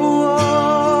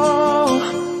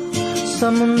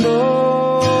 sa mundo.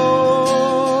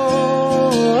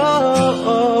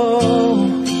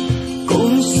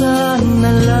 Kung saan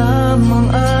na lamang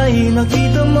ay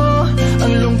nakita mo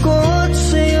ang lungkot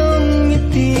sa iyong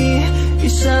ngiti.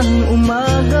 Isang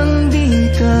umagang di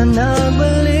ka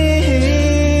nabalik.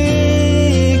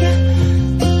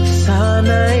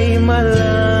 Sana'y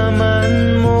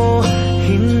malaman mo,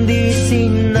 hindi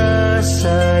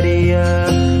sinasadya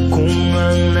kung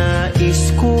ang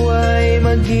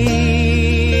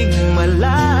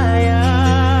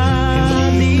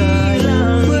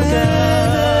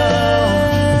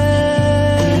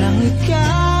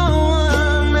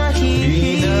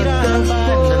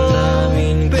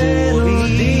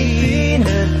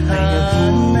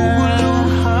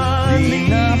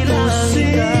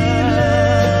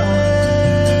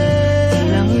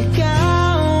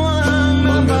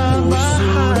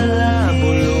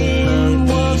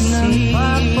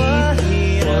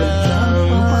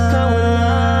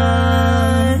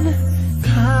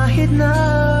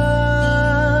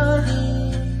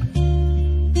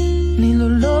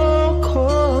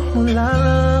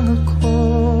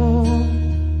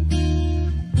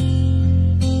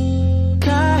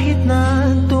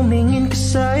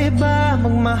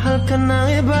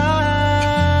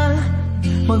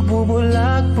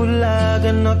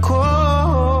Magbubulag-bulagan ako.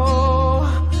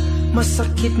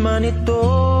 Masakit man ito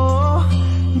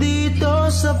dito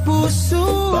sa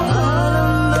puso.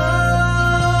 Paalam na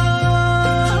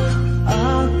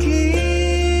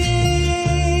aking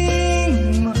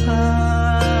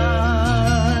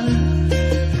mahal.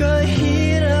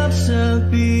 Kahirap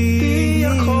sabihin, di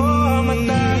ako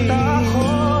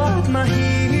matatakot,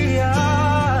 mahihiya.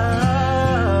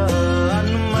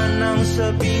 Ano man ang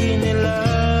sabihin nila,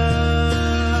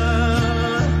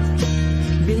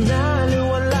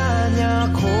 binaliwala niya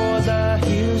ako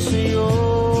dahil sa'yo.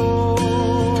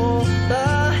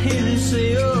 Dahil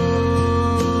sa'yo.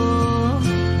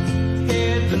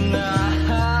 Heto na,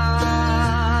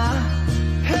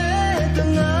 heto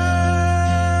na.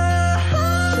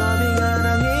 Sabi nga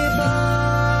ng iba,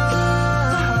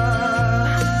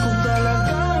 kung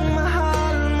talagang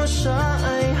mahal mo siya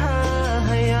ay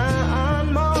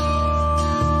hahayaan mo.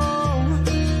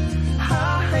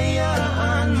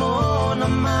 Hahayaan mo na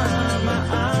mamaalam.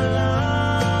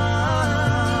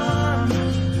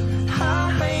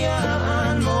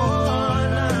 Hahayaan mo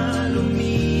na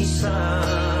lumisan.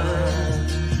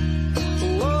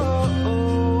 Oh,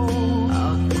 oh.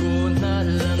 Ako na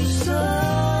lang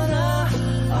sana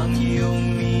ang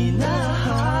iyong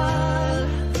minahal.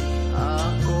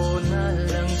 Ako na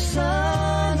lang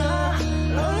sana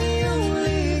ang iyong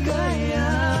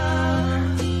ligaya.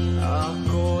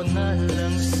 Ako na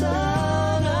lang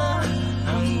sana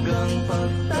hanggang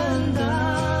pagtanda.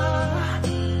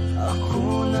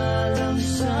 Ako na lang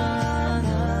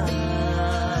sana.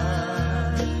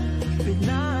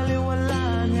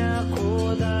 Pinaliwala niya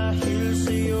ako dahil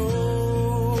sa'yo.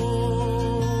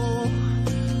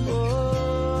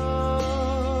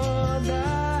 Oh,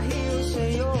 dahil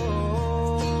sa'yo.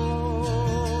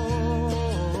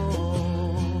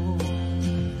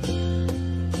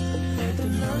 Ito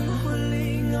nang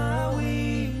huling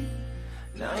awit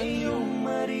na iyong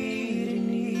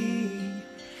maririnig.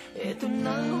 Ito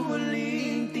nang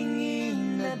huling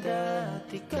tingin na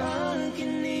dati kang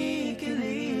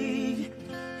kinikilig.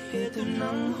 Ito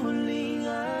nang huling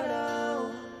araw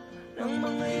ng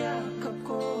mga yakap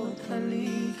ko't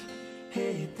halik.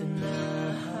 Ito na,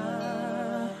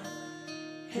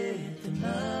 ito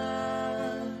na,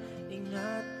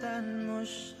 ingatan mo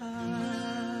siya.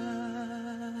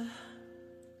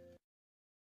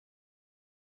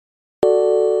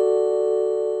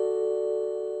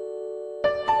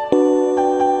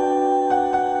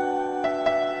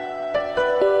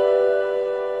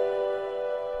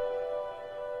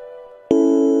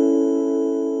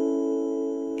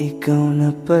 Ikaw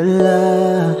na pala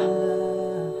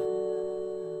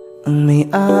ang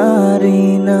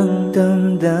may-ari ng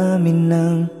damdamin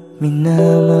ng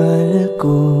minamahal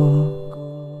ko.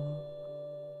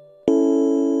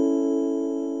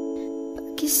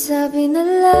 Pakisabi na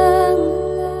lang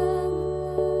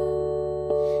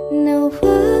na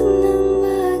huwag nang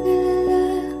mag-alala,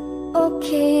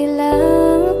 okay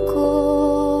lang ako.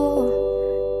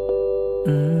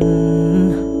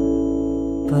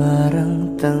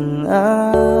 Parang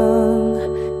tangang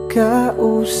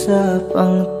kausap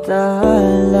ang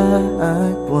tala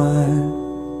at buwan,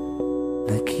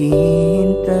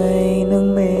 naghihintay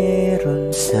ng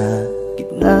meron sa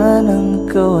gitna ng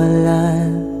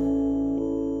kawalan.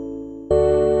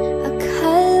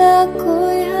 Akala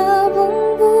ko'y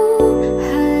habang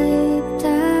buhay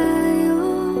tayo,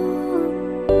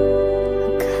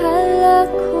 akala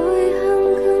ko'y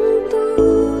hanggang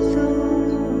dulo,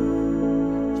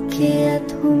 kaya't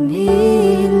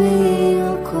humiling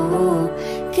ako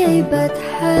kay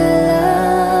Bathala.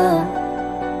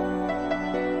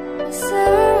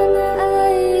 Sana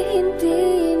ay hindi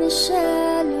na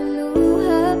siya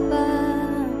luluha pa.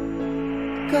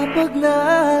 Kapag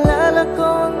naalala ko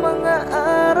ang mga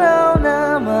araw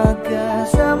na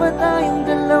magkasama tayong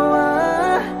dalawa,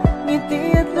 ngiti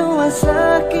at luha sa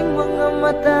aking mga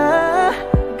mata,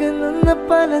 ganun na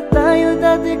pala tayo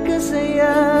dati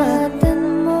kasaya. Ingatan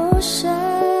mo siya,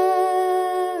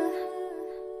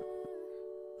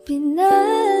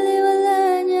 pinaliwala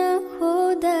niya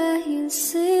ako dahil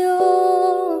sa'yo.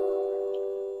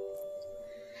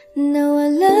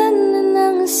 Nawalan na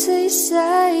ng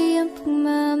saysay ang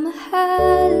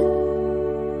pagmamahal,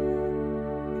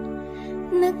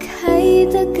 nakay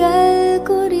tagal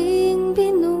ko ring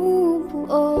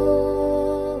binubuo,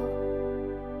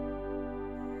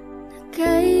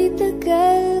 nakay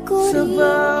tagal ko Sa ring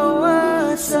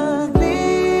bawat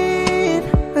saglit,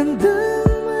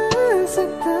 handang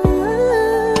masaktan,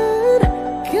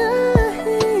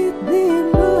 kahit di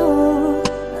mo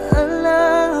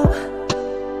alam.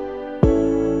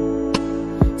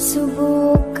 subukan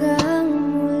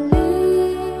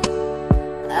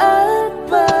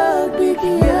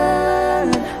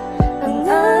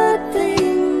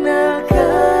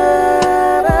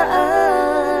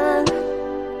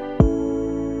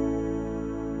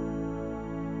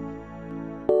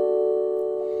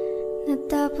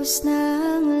Tapos na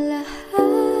ang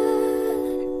lahat,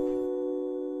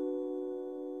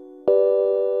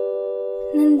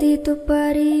 nandito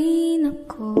pa rin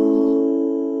ako.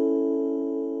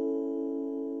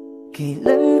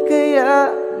 Kailan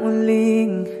kaya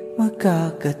muling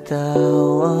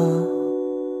makakatawa?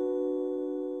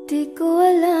 Di ko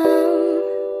alam,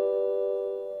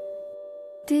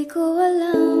 di ko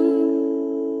alam.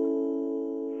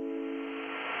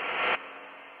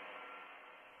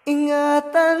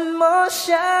 Ingatan mo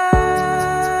siya,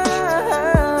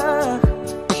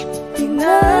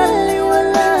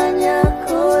 pinaliwala niya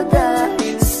ko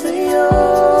dahil sa'yo.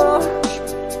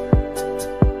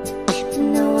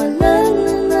 Nawalan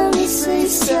na ng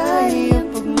isa-isa'y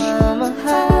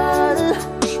pagmamahal.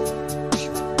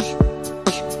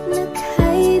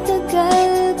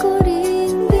 Naghay-tagal ko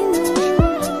rin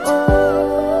binuo,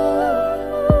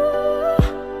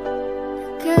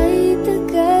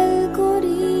 naghay-tagal ko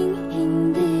rin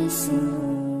hindi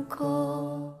sinuko.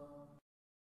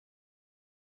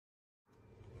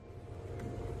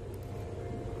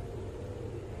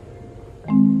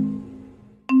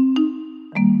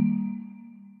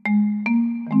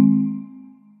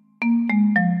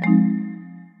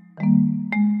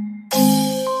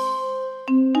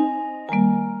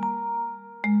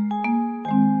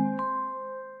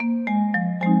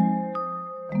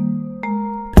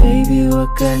 Baby,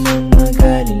 wag ka nang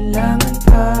mag-alilangan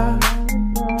pa.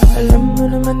 Alam mo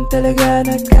naman talaga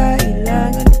na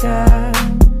kailangan ka.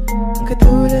 Ang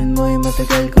katulad mo'y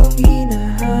matagal kong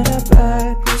hinahanap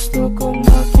at gusto kong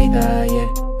makita, yeah.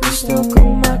 Gusto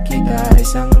kong makita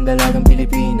isang dalagang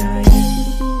Pilipina, yeah.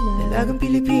 Dalagang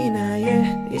Pilipina, yeah.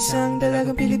 Isang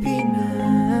dalagang Pilipina.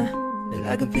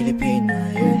 Dalagang Pilipina,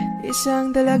 yeah. Isang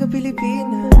dalagang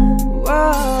Pilipina.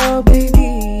 Wow,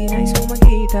 baby, nice kong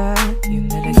makita yung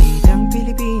dalagitang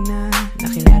Pilipina.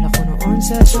 Nakilala ko noon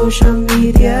sa social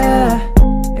media.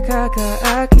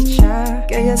 Nakakaakit siya,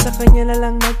 kaya sa kanya na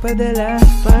lang nagpadala.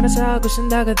 Para sa agos ng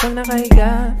dagat pang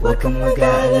nakahiga. Huwag kang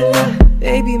mag-aalala,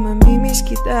 baby, mamimiss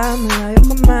kita. Malayo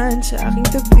ka man sa aking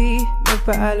tabi,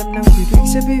 magpaalam ng bibig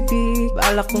sa bibig.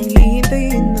 Balak kong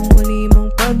hihintayin ng muli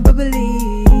mong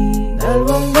pagbabalik.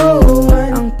 Dalawang buwan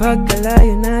ang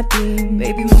pagkalayo natin,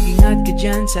 baby, mag-ingat ka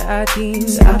dyan sa atin.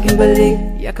 Sa aking balik,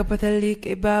 yakap at halik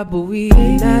ay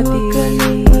babawiin natin.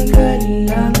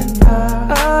 Kailangan pa,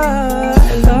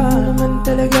 alam mo naman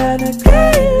talaga na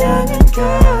kailangan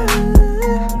ka.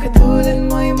 Ang katulad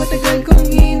mo'y matagal kong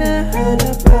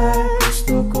hinahanap at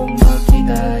gusto kong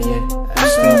makita, yeah.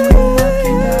 Gusto kong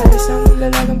makita isang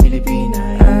dalagang Pilipina,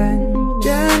 yeah.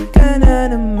 Andyan ka na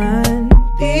naman,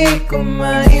 di ko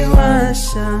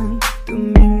maiwasang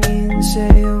tumingin sa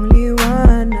iyong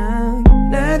liwanag.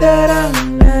 Nadarama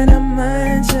na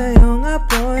naman sa iyong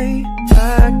apoy.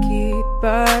 Bakit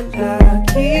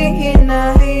palaging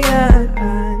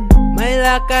hinahayaan? May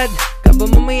lakad ka ba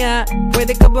mamaya?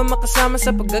 Pwede ka ba makasama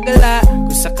sa paggagala? Kung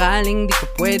sakaling di ka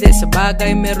pwede sa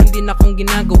bagay, meron din akong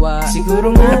ginagawa. Siguro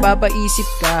nga napapaisip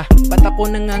ka, ba't ako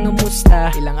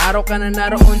nangangamusta? Ilang araw ka na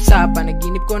naroon sa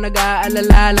panaginip ko,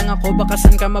 nag-aalala lang ako baka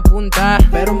saan ka mapunta.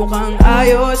 Pero mukhang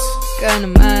ayos ka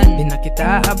naman, di na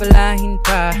kita abalahin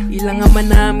pa. Ilang ama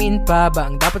namin pa ba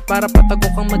ang dapat para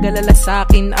patago kang mag-alala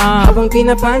sa'kin? Habang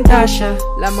pinapantasya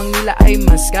lamang nila ay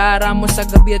maskara mo sa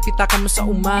gabi at pitaka mo sa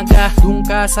umaga. Doon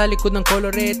ka sa likod ng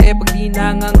kolorete, pag di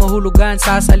nangangahulugan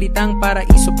sa salitang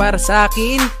paraiso para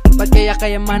sa'kin. Ba't kaya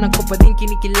kayamanan ko pa din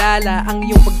kinikilala ang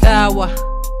iyong pagtawa?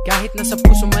 Kahit nasa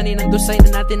puso man ay nandusay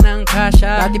na natin ang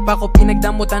kasya. Dati pa ko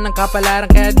pinagdamutan ng kapalaran,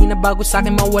 kaya di na bago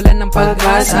sa'kin mawalan ng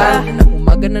pag-asa. Ng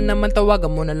umaga na naman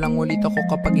tawagan mo na lang ulit ako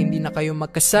kapag hindi na kayo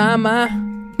magkasama.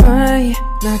 May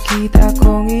nakita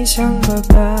kong isang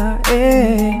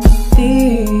babae, di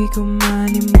ko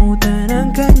manimutan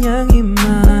ang kanyang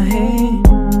imahe.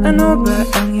 Ano ba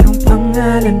ang iyong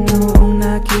pangalan noong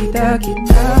nakita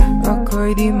kita?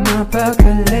 Ako'y di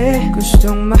mapakali,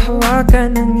 gustong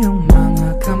mahawakan ang iyong mga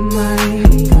kamay.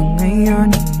 Hanggang ngayon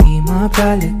hindi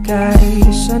mapalagay,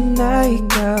 sana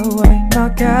ikaw ay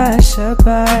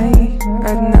makasabay.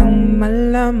 At nang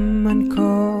malaman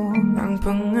ko ang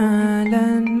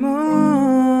pangalan mo,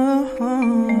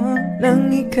 nang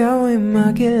ikaw ay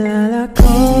makilala ko.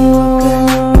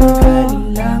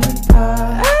 Kailangan pa,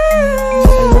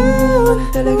 alam mo naman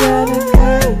talaga na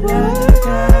kailangan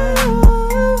ka.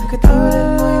 Ang katulad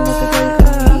mo'y matagal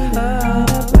kong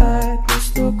hinahanap at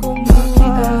gusto kong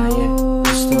makita, yeah.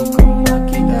 Gusto kong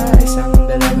makita isang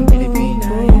dalagang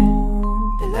Pilipina, yeah.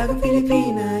 Dalagang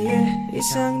Pilipina, yeah.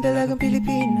 Isang dalagang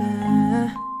Pilipina.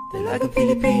 Dalagang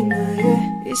Pilipina, yeah.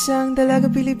 Isang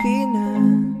dalagang Pilipina.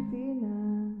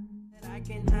 I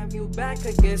can't have you back,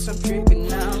 I guess I'm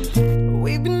tripping now.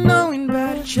 We've been knowing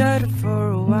about each other for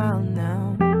a while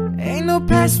now. Ain't no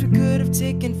past we could have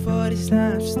taken for this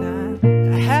lifestyle.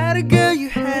 I had a girl, you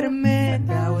had a man,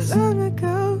 that was long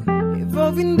ago.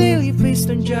 Evolving daily, please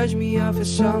don't judge me off a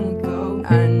song ago.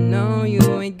 I know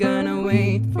you ain't gonna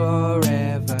wait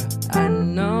forever. I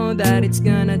know that it's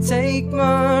gonna take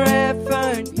more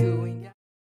effort. You ain't got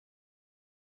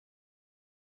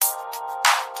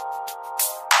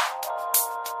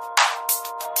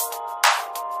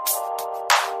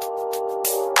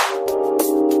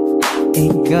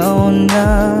ikaw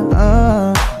na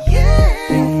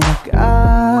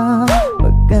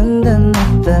maganda na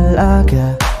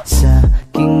talaga sa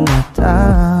aking mata.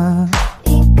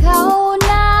 Ikaw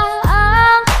na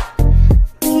ang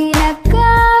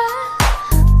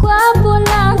pinaka-gwapo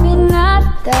na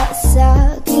binata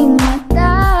sa aking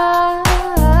mata.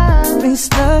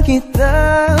 Miss na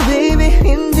kita, baby,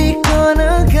 hindi ko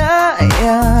na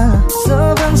kaya.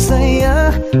 Sobrang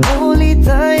saya, muli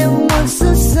tayong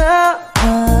magsasama.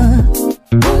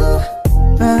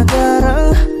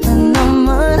 Nadarang na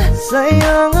naman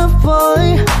sayang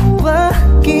apoy.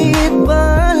 Bakit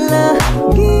ba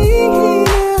laging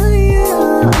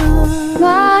hinayaan?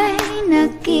 May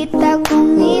nakita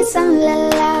kong isang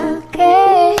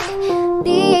lalaki,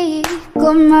 di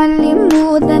ko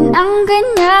malimutan ang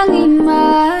kanyang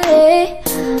imahe.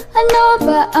 Ano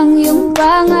ba ang iyong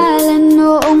pangalan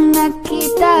noong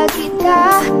nakita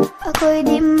kita? Ako'y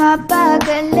di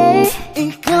mapagali.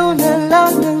 Ikaw na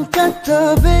lang ang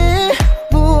katabi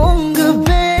buong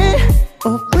gabi.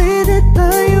 O pwede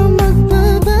tayo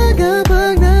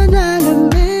magpabagabag na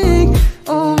nalamig,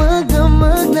 o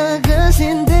magdamag na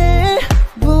gasindi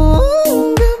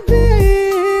buong gabi.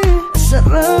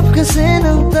 Sarap kasi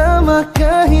ng tama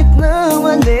kahit na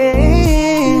mali.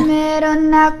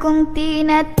 Meron akong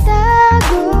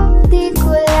tinatago, di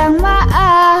ko lang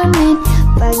maamin.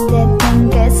 Pagdating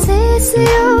kasi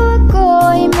sa'yo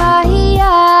ako'y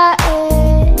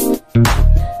mahiyain.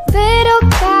 Pero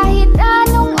kahit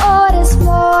anong oras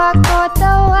mo ako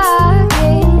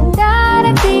tawagin,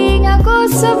 darating ako,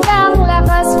 sobrang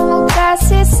lakas mo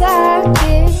kasi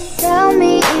sa'kin. Tell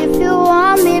me if you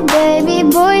want me, baby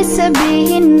boy,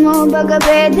 sabihin mo. Baga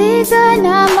pwede ka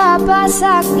na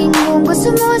mapasaking kung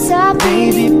gusto mo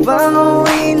sa'kin. Baby,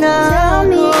 pauwi na Tell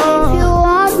me if you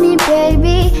want me,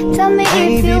 baby. Tell me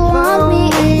if you want me,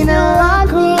 if you want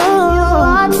me, if you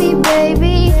want me,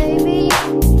 baby.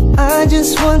 I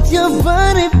just want your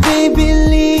body, baby,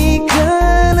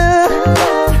 lika na.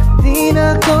 Di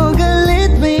na ko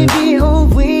galit, baby,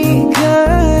 uwi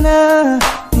ka na.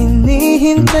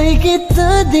 Hinihintay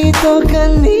kita dito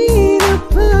kanina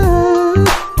pa.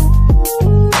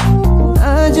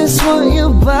 I just want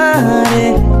your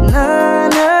body, na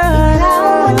na.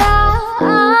 Ikaw na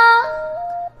ang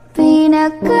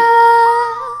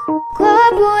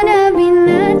pinaka-gwapo na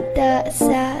binata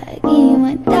sa aking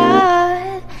mata.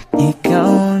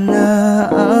 Ikaw na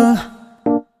ang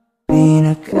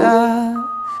pinaka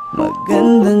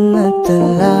maganda na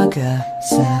talaga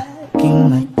sa aking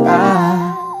mata.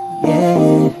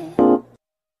 Yeah.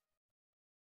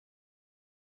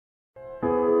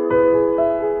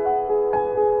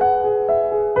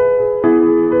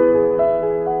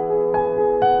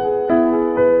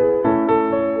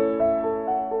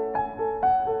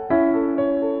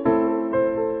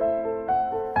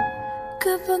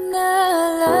 Kapag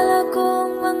naalala ko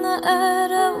ang mga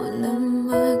araw na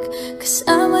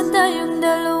magkasama tayong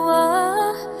dalawa,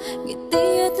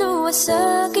 ngiti at luha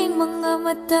sa aking mga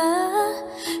mata.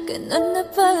 Ganon na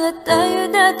pala tayo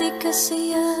dati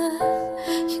kasaya.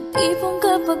 Yung tipong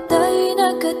kapag tayo'y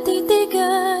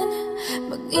nagkatitigan,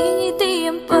 mag-ingiti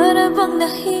ang para bang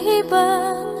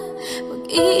nahihibang.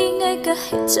 Mag-iingay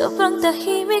kahit sobrang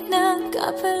tahimik ng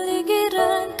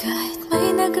kapaligiran. Kahit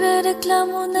may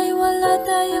nagre-reklamo na'y wala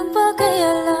tayong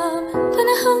pakialam.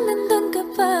 Panahong nandun ka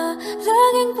pa,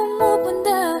 laging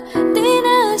pumupunta. Di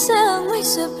naasang may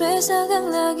sorpresa kang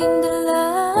laging dala.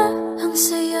 Ang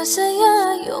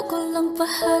saya-saya, ayoko lang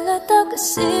pahalata.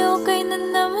 Kasi okay na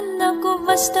naman ako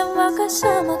basta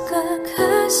makasama ka.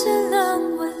 Kaso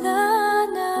lang wala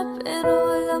na,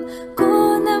 pero alam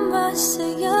ko na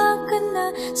masaya ka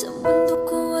na. Sa mundo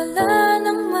ko wala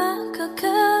nang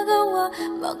makakagawa,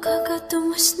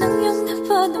 makakatumas ng iyong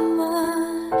napadama.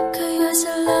 Kaya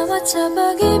salamat sa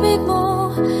pag-ibig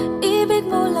mo. Ibig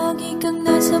mo lagi kang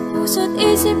nasa puso't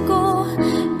isip ko.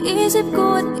 Isip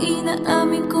ko at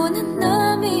inaamin ko na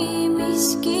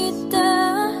nami-miss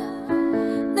kita.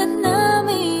 Na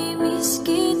nami-miss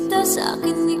kita. Sa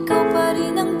akin ikaw pa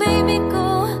rin ang baby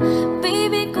ko.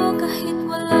 Baby ko kahit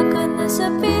wala ka na sa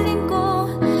piling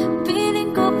ko.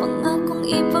 Piling ko pangakong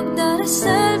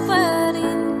ipagdarasal pa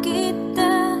rin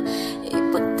kita.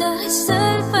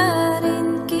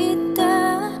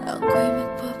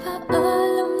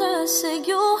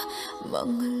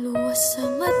 Mga luha sa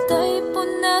mata'y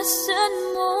punasan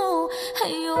mo.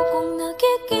 Ayokong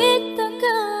nakikita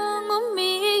kang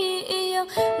umiiyak.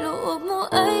 Loob mo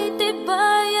ay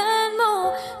tibayan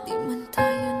mo. Di man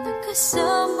tayo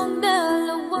nagkasamang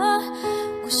dalawa.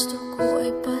 Gusto ko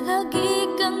ay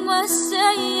palagi kang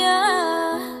masaya.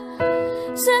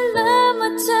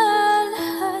 Salamat sa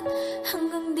lahat,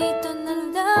 hanggang dito na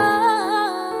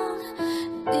lang.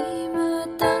 Di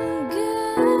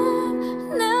matanggap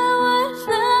na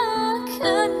wala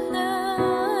ka na.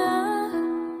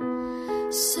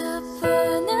 Sa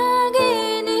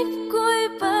panaginip ko'y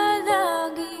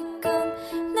palagi kang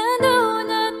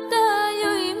nandun at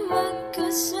tayo'y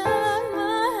magkasama.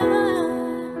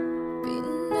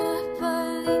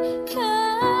 Pinapalikan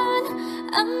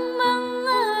ang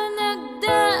mga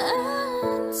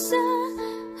nagdaan sa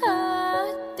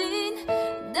atin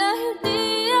dahil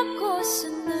di ako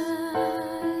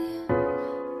sanay.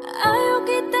 Ayaw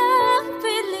kitang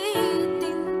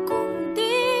pilitin kung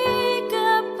di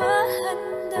ka pa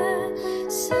handa.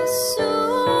 Sa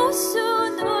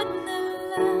susunod na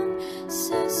lang,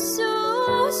 sa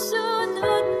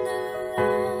susunod na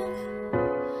lang.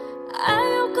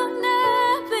 Ayaw kang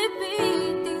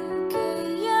nabibitin,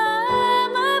 kaya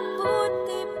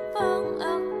mabuti pang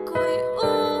ako'y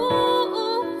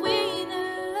uuwi na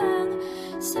lang.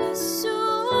 Sa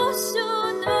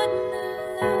susunod na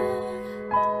lang.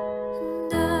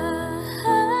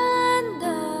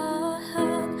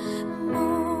 Dahan-dahan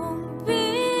mong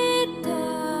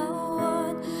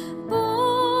bitawan,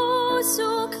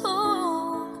 puso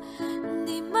kong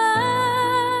di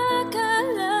makalaban.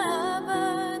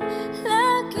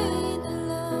 Lagi na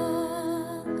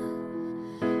lang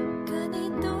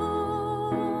ganito,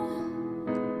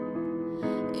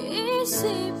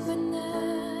 isipan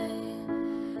ay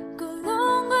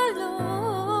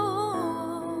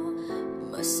gulong-gulong.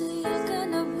 Masaya ka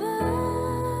na ba?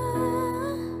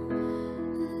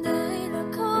 Dahil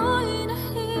ako'y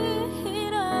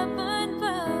nahihirapan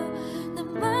pa na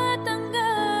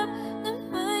matanggap na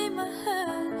may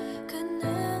mahal ka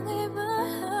ng iba.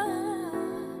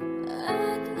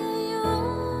 At ngayon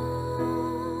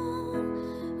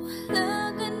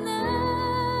wala ka na,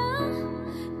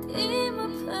 di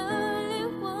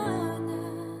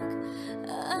mapaliwanag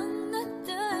ang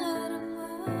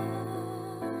nadarama.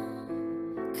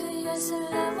 Kaya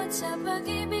salamat sa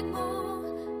pag-ibig mo.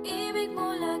 Ibig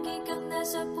mo lagi kang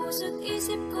nasa puso't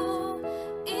isip ko.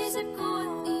 Isip ko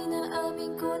at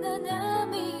inaamin ko na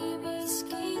namimiss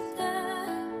kita.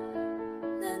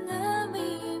 Na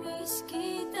namimiss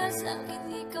kita. Sa'kin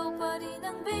ikaw pa rin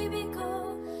ang baby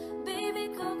ko. Baby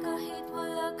ko kahit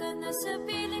wala ka na sa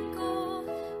piling ko.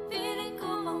 Piling ko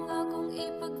mangakong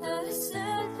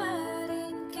ipagdarasal pa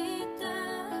rin kita.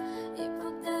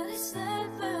 Ipagdarasal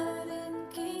pa rin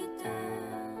kita.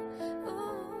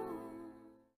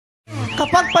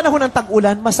 Kapag panahon ng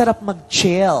tag-ulan, masarap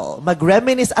mag-chill,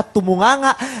 mag-reminisce at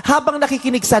tumunganga habang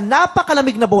nakikinig sa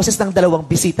napakalamig na boses ng dalawang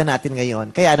bisita natin ngayon.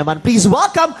 Kaya naman, please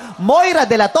welcome Moira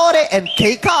De La Torre and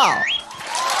Kay Carl.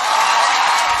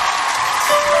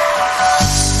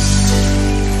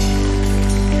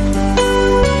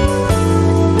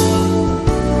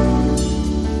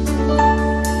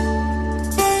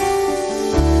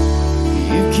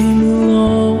 You came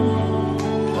along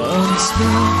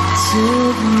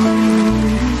unexpectedly.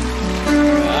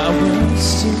 I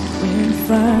was doing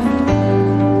fine.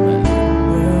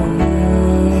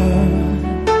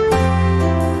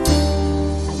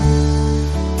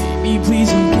 Baby, please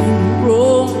don't get me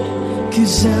wrong,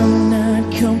 'cause I'm not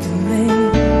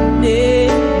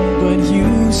complaining. But you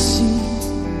see,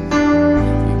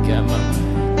 you got my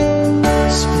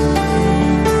mind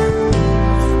spinning.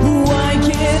 Why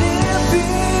can't it be?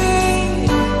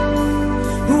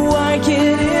 Why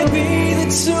can't it be the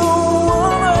two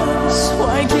of us?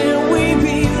 Why can't we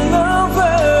be lovers?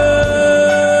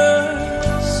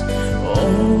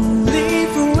 Only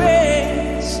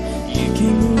friends. You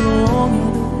came along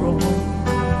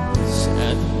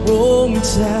at the wrong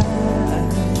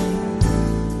time.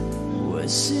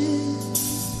 Was it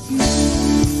you?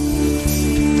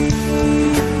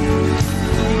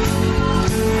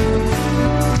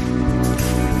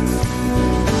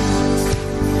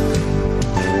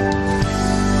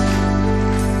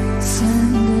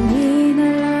 Sandali na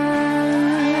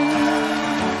lang,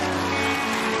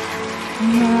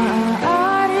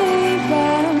 maaari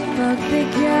bang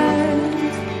pagbigyan?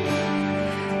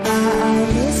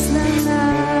 Aalis na nga,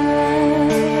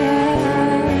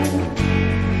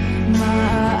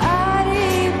 maaari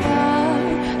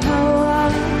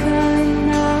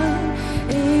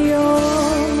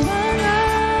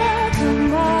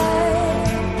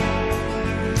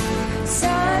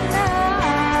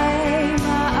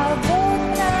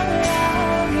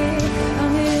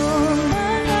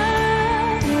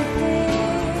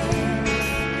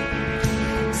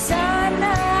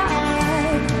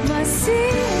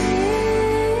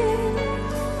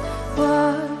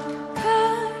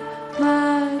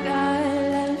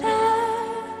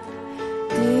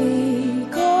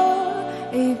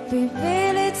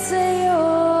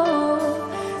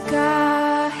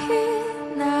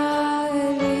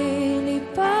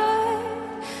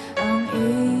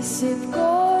isip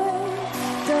ko'y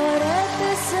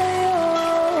torete sa'yo.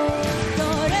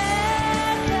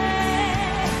 Torete,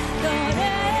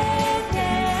 torete,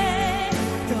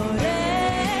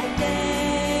 torete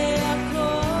ako.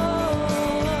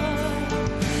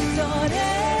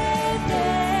 Torete,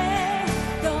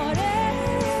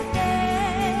 torete,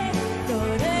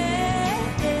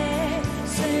 torete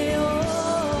sa'yo.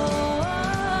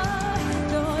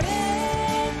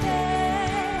 Torete,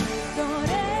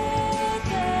 torete,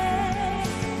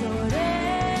 torete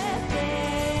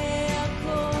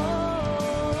ako.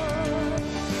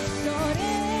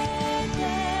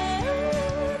 Torete,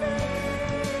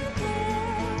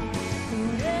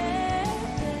 torete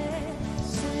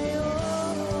sa'yo.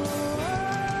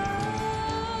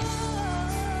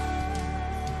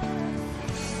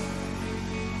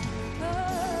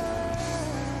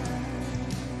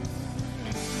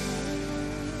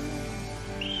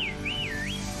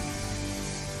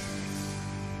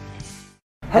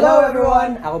 Hello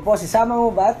everyone! Ako po si Sama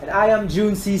Mubat. And I am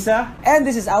June Sisa. And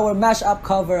this is our mashup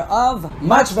cover of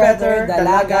Much Better,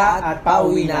 Dalaga at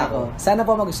Pauwi na Ako. Sana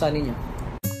po magustuhan ninyo.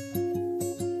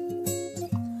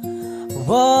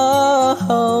 Wow,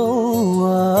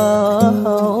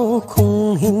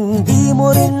 kung hindi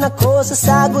mo rin ako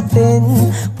sasagutin,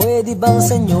 pwede bang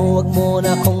sa inyo wag mo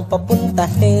na akong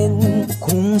papuntahin?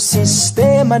 Kung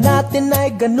sistema natin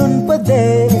ay ganun pa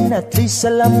din, at least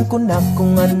alam ko na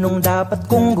kung anong dapat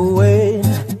kong gawin.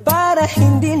 Para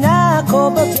hindi na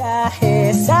ako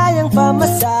babiyahe, sayang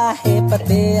pamasahe,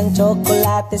 pati ang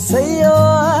tsokolate sa'yo.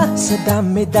 Sa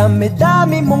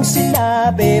dami-dami-dami mong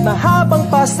sinabi, mahabang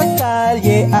pa sa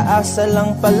kalye, aasa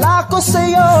lang pala ko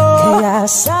sa'yo. Kaya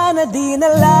sana di na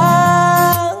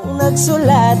lang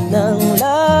nagsulat ng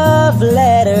love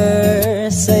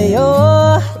letter sa'yo.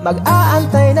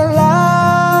 Mag-aantay na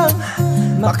lang,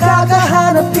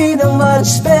 makakahanapin ng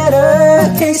much better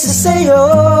kaysa sa'yo.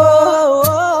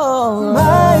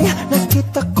 May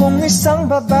nakita kong isang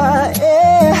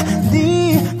babae,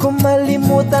 di ko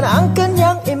malimutan ang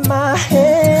kanyang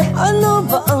imahe. Ano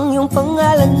ba ang iyong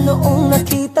pangalan noong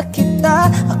nakita kita?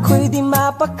 Ako'y di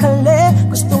mapakali,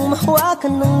 gustong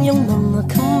mahawakan ng iyong mga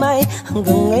kamay.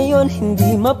 Hanggang ngayon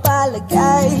hindi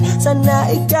mapalagay,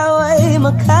 sana ikaw ay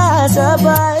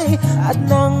makasabay. At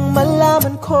nang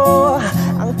malaman ko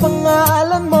ang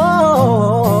pangalan mo,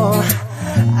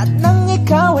 at nang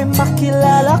ikaw ay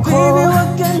makilala ko, baby,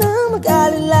 wag ka na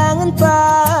mag-alilangan pa.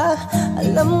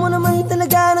 Alam mo naman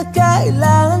talaga na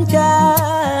kailangan ka.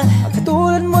 Ang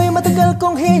katulad mo'y matagal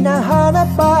kong hinahanap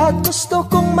pa, at gusto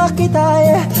kong makita,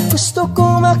 gusto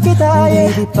kong makita,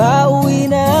 baby, pauwi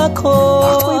na ako.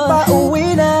 Ako'y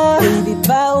pauwi na, baby,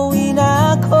 pauwi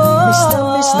na ako.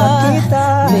 Miss na kita,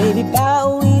 baby,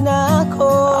 pauwi na ako.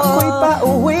 Ako'y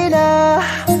pauwi na,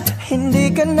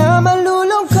 hindi ka na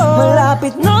malulungkot.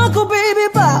 Malapit na ako, baby,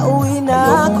 pauwi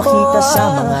na ako. Makita sa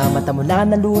mga mata mo na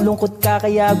nalulungkot ka,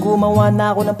 kaya gumawa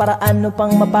na ako ng paraan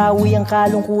upang mapawi ang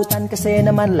kalungkutan. Kasi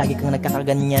naman lagi kang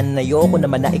nagkakaganyan, ayoko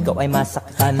naman na ikaw ay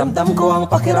masaktan. Ramdam ko ang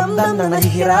pakiramdam ng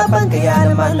nahihirapan, kaya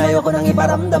naman ayoko nang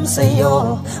iparamdam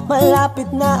sa'yo.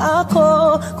 Malapit na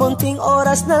ako, konting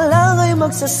oras na lang ay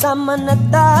magsasama na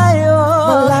tayo.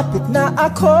 Malapit na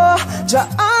ako, dyan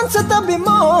sa tabi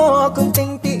mo,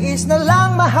 konting tiis na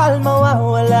lang, mahal,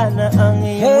 mawawala na ang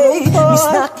iyong miss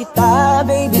na kita,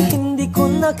 baby, hindi ko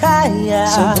na kaya.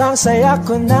 Sobrang saya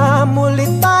ko na muli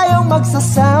tayong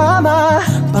magsasama.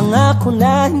 Pangako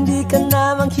na hindi ka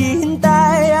na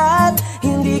maghihintay, at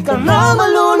hindi ka na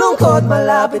malulungkot.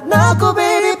 Malapit na ako,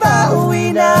 baby,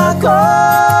 pauwi na ako.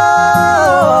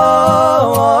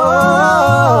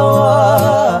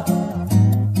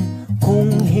 Kung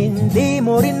hindi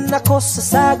mo rin ako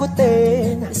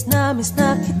sasagutin, miss na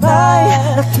kita.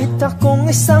 Nakita kong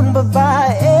isang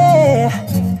babae,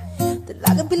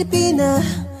 dalagang Pilipina,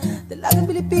 dalagang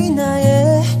Pilipina,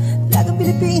 yeah. Dalagang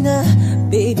Pilipina,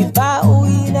 baby,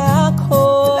 pauwi na ako.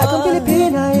 Dalagang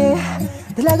Pilipina, yeah.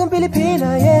 Dalagang Pilipina,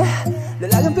 yeah.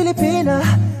 Dalagang Pilipina,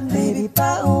 baby,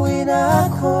 pauwi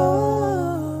na ako.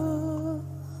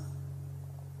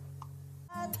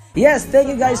 Yes, thank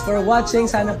you guys for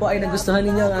watching. Sana po ay nagustuhan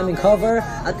ninyo ang aming cover.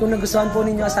 At kung nagustuhan po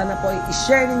ninyo, sana po ay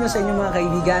i-share ninyo sa inyong mga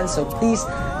kaibigan. So please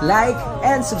like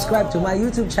and subscribe to my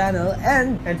YouTube channel.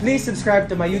 And please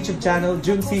subscribe to my YouTube channel,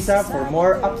 June Sisa, for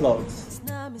more uploads.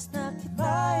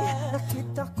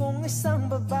 Nakita kong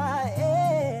isang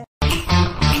babae.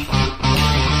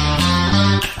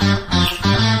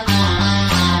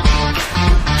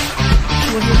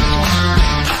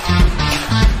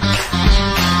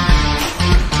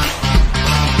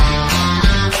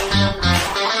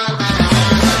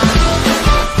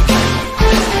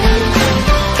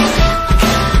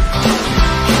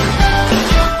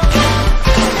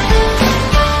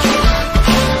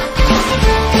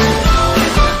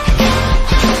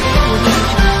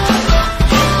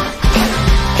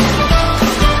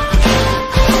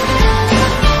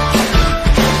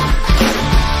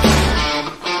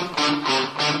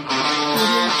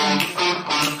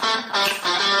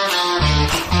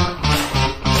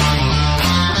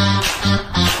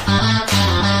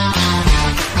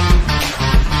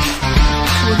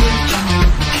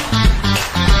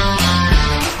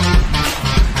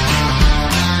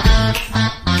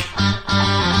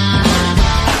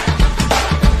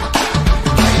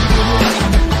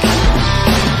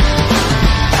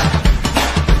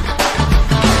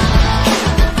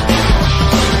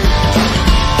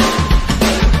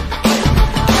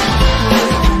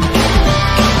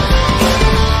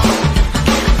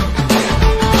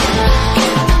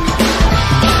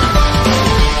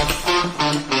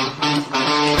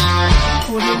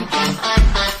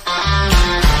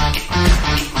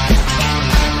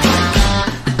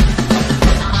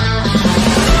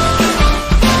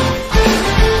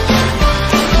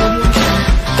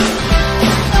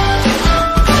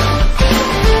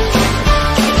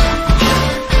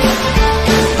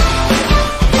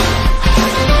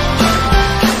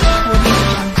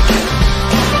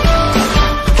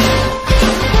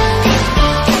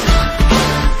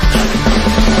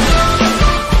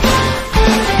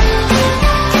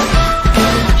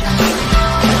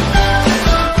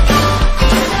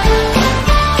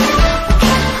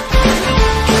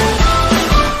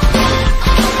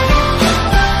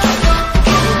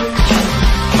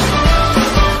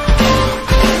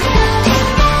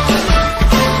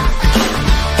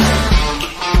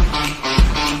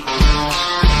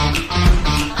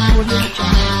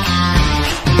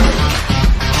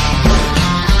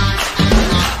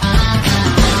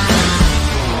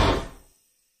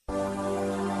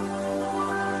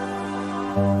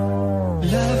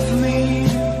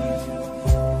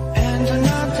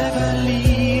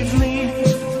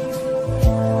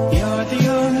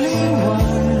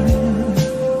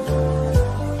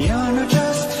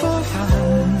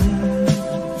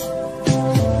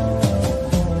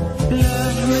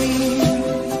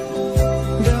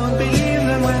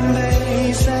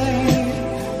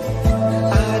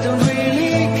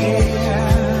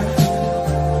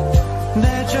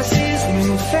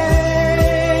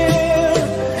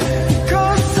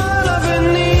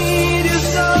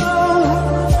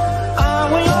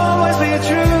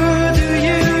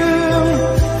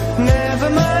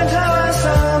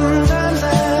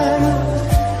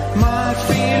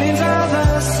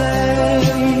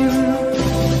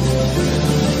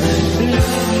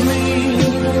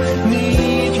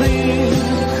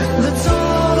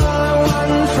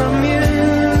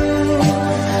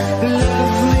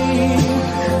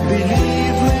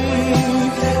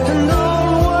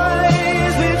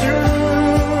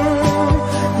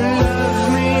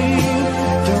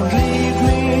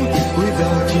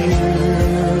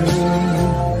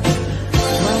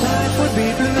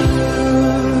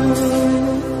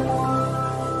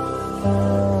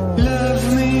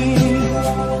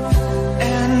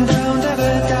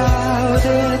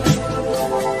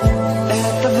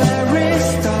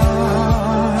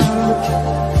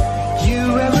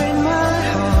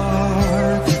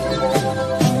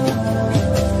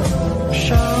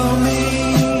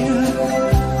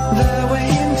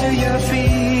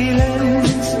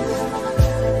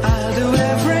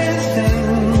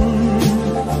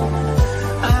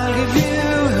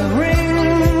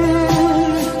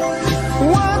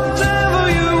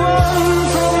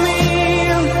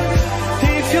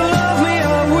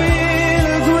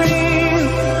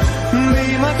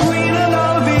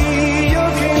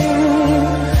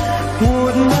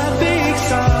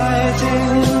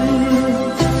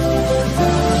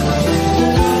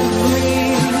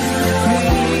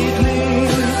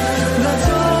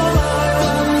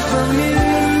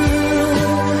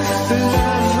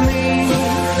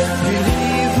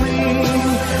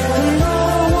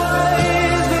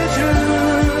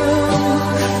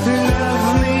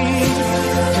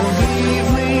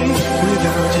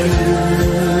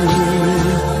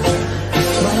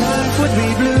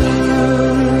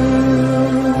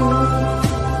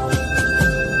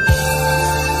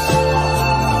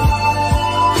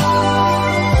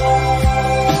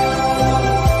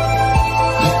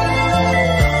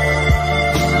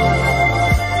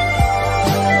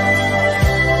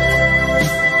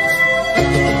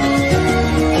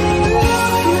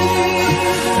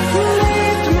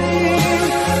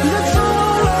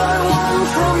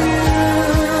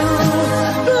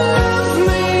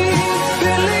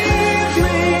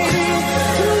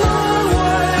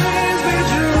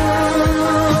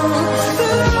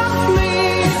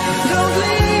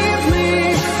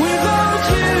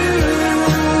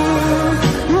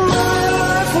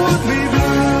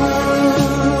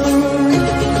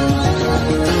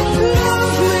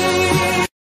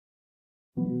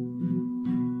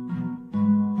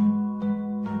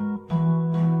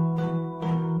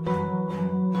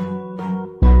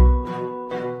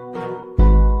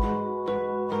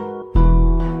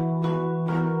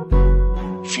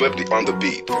 Flipped on the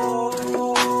beat.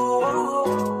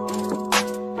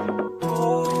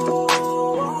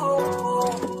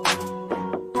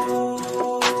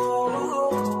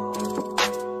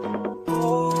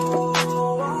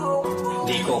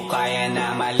 Di ko kaya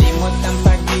na malimot ang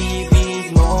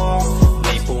pag-ibig mo.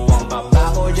 May puwang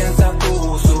pabaho dyan sa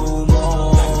puso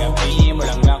mo. Tanggapin mo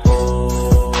lang ako,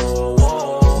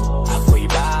 ako'y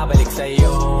babalik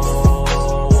sa'yo.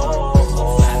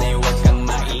 Sana'y huwag kang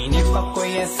mainip,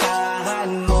 ako'y asahan.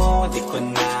 asahan mo, di ko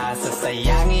na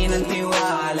sasayangin ang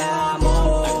tiwala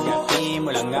mo. Tanggapin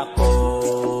mo lang ako,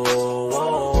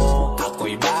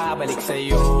 ako'y babalik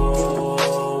sa'yo.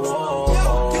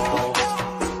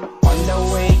 On the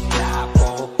way na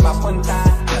ako, papunta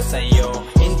na sa'yo.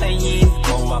 Hintayin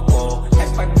mo ako,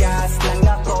 nagpag-gas lang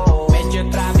ako. Medyo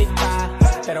traffic pa,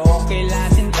 pero okay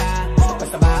lang sinta.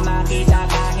 Basta ba makita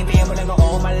ka, hintayin mo lang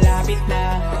ako, malapit na.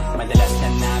 Madalas na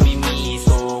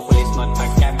namimiso, kulit mo't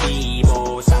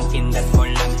pagkabibo. Sangkindat mo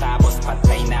lang tapos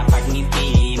patay na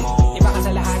pagngiti mo. Iba ka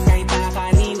sa lahat kahit na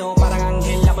kanino, parang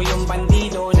anghel ako yung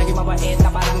bandido. Naging mabait na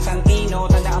parang kantino,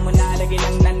 tandaan mo na lagi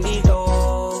lang nandito.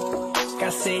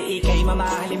 Kasi ika'y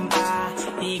mamahalin pa,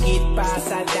 higit pa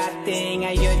sa dati.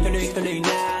 Ngayon tuloy-tuloy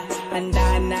na, handa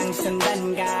nang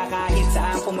sundan ka kahit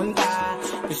saan pumunta.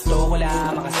 Gusto ko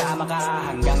lang makasama ka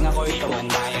hanggang ako'y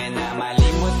tumanda. Na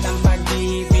malimot ang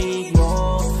pag-ibig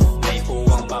mo, may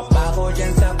puwang pa ba ko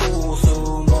dyan sa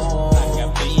puso mo.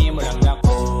 Tanggapin mo lang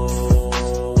ako,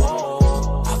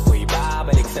 ako'y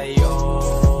babalik sa'yo.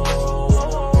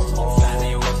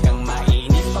 Sana'y huwag kang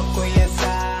mainip, ako'y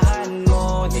asahan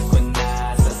mo. Di ko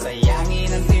na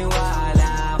sasayangin ang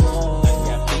tiwala mo.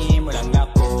 Tanggapin mo lang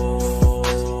ako,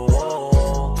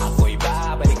 ako'y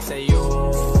babalik sa'yo.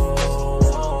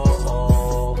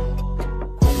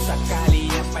 Kung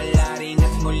sakali na pala rin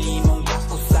at muli mong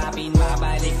kausapin,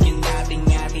 mabalik yung dating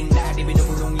atin, dati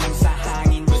binubulong lang sa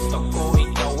hangin. Gusto ko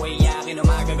ikaw ay akin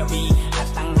umagabi at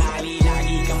tanghali,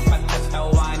 lagi kang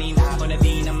patatawanin. Ako na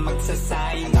din ang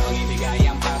magsasayin, akong ibigay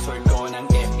ang password ko ng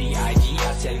FBIG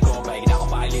at cell ko. Baig na ako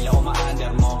paalila o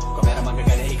ma-under mo, kung meron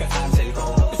magagala ika-cancel ko.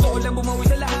 Gusto ko lang bumawi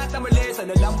sa lahat na mali,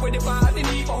 sana lang pwede pa at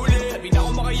hindi pa huli. Sabi na ako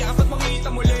makayakap at makita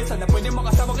muli, sana pwede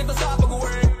makasama kita sa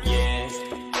pag-work. Yes,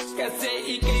 kasi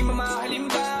ika'y mamahalin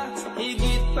pa,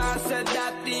 higit pa sa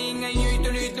dati. Ngayon'y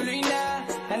tuloy-tuloy na,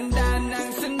 handa nang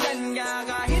sundan ka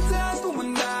kahit saan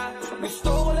pumunta.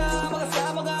 Gusto ko lang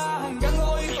makasama ka hanggang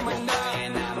ako'y tumanda. Kaya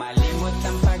na malimot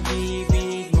ang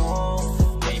pag-ibig mo,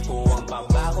 may puwang pa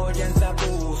ba ko dyan sa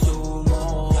puso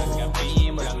mo.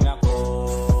 Tanggapin mo lang ako,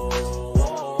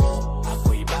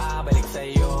 ako'y babalik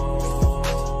sa'yo.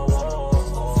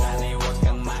 Sana'y huwag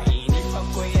kang mainip,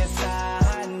 ako'y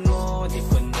asahan mo. Di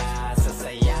ko na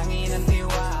sasayangin ang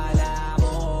tiwala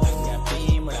mo.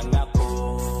 Tanggapin mo lang ako,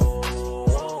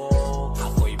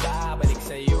 ako'y babalik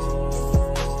sa'yo.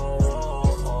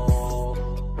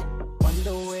 On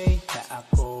the way na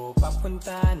ako,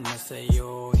 papunta na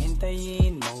sa'yo.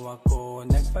 Hintayin mo ako,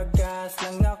 nagpag-gas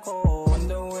lang ako. On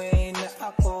the way na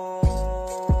ako,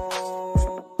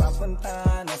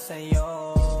 papunta na sa'yo.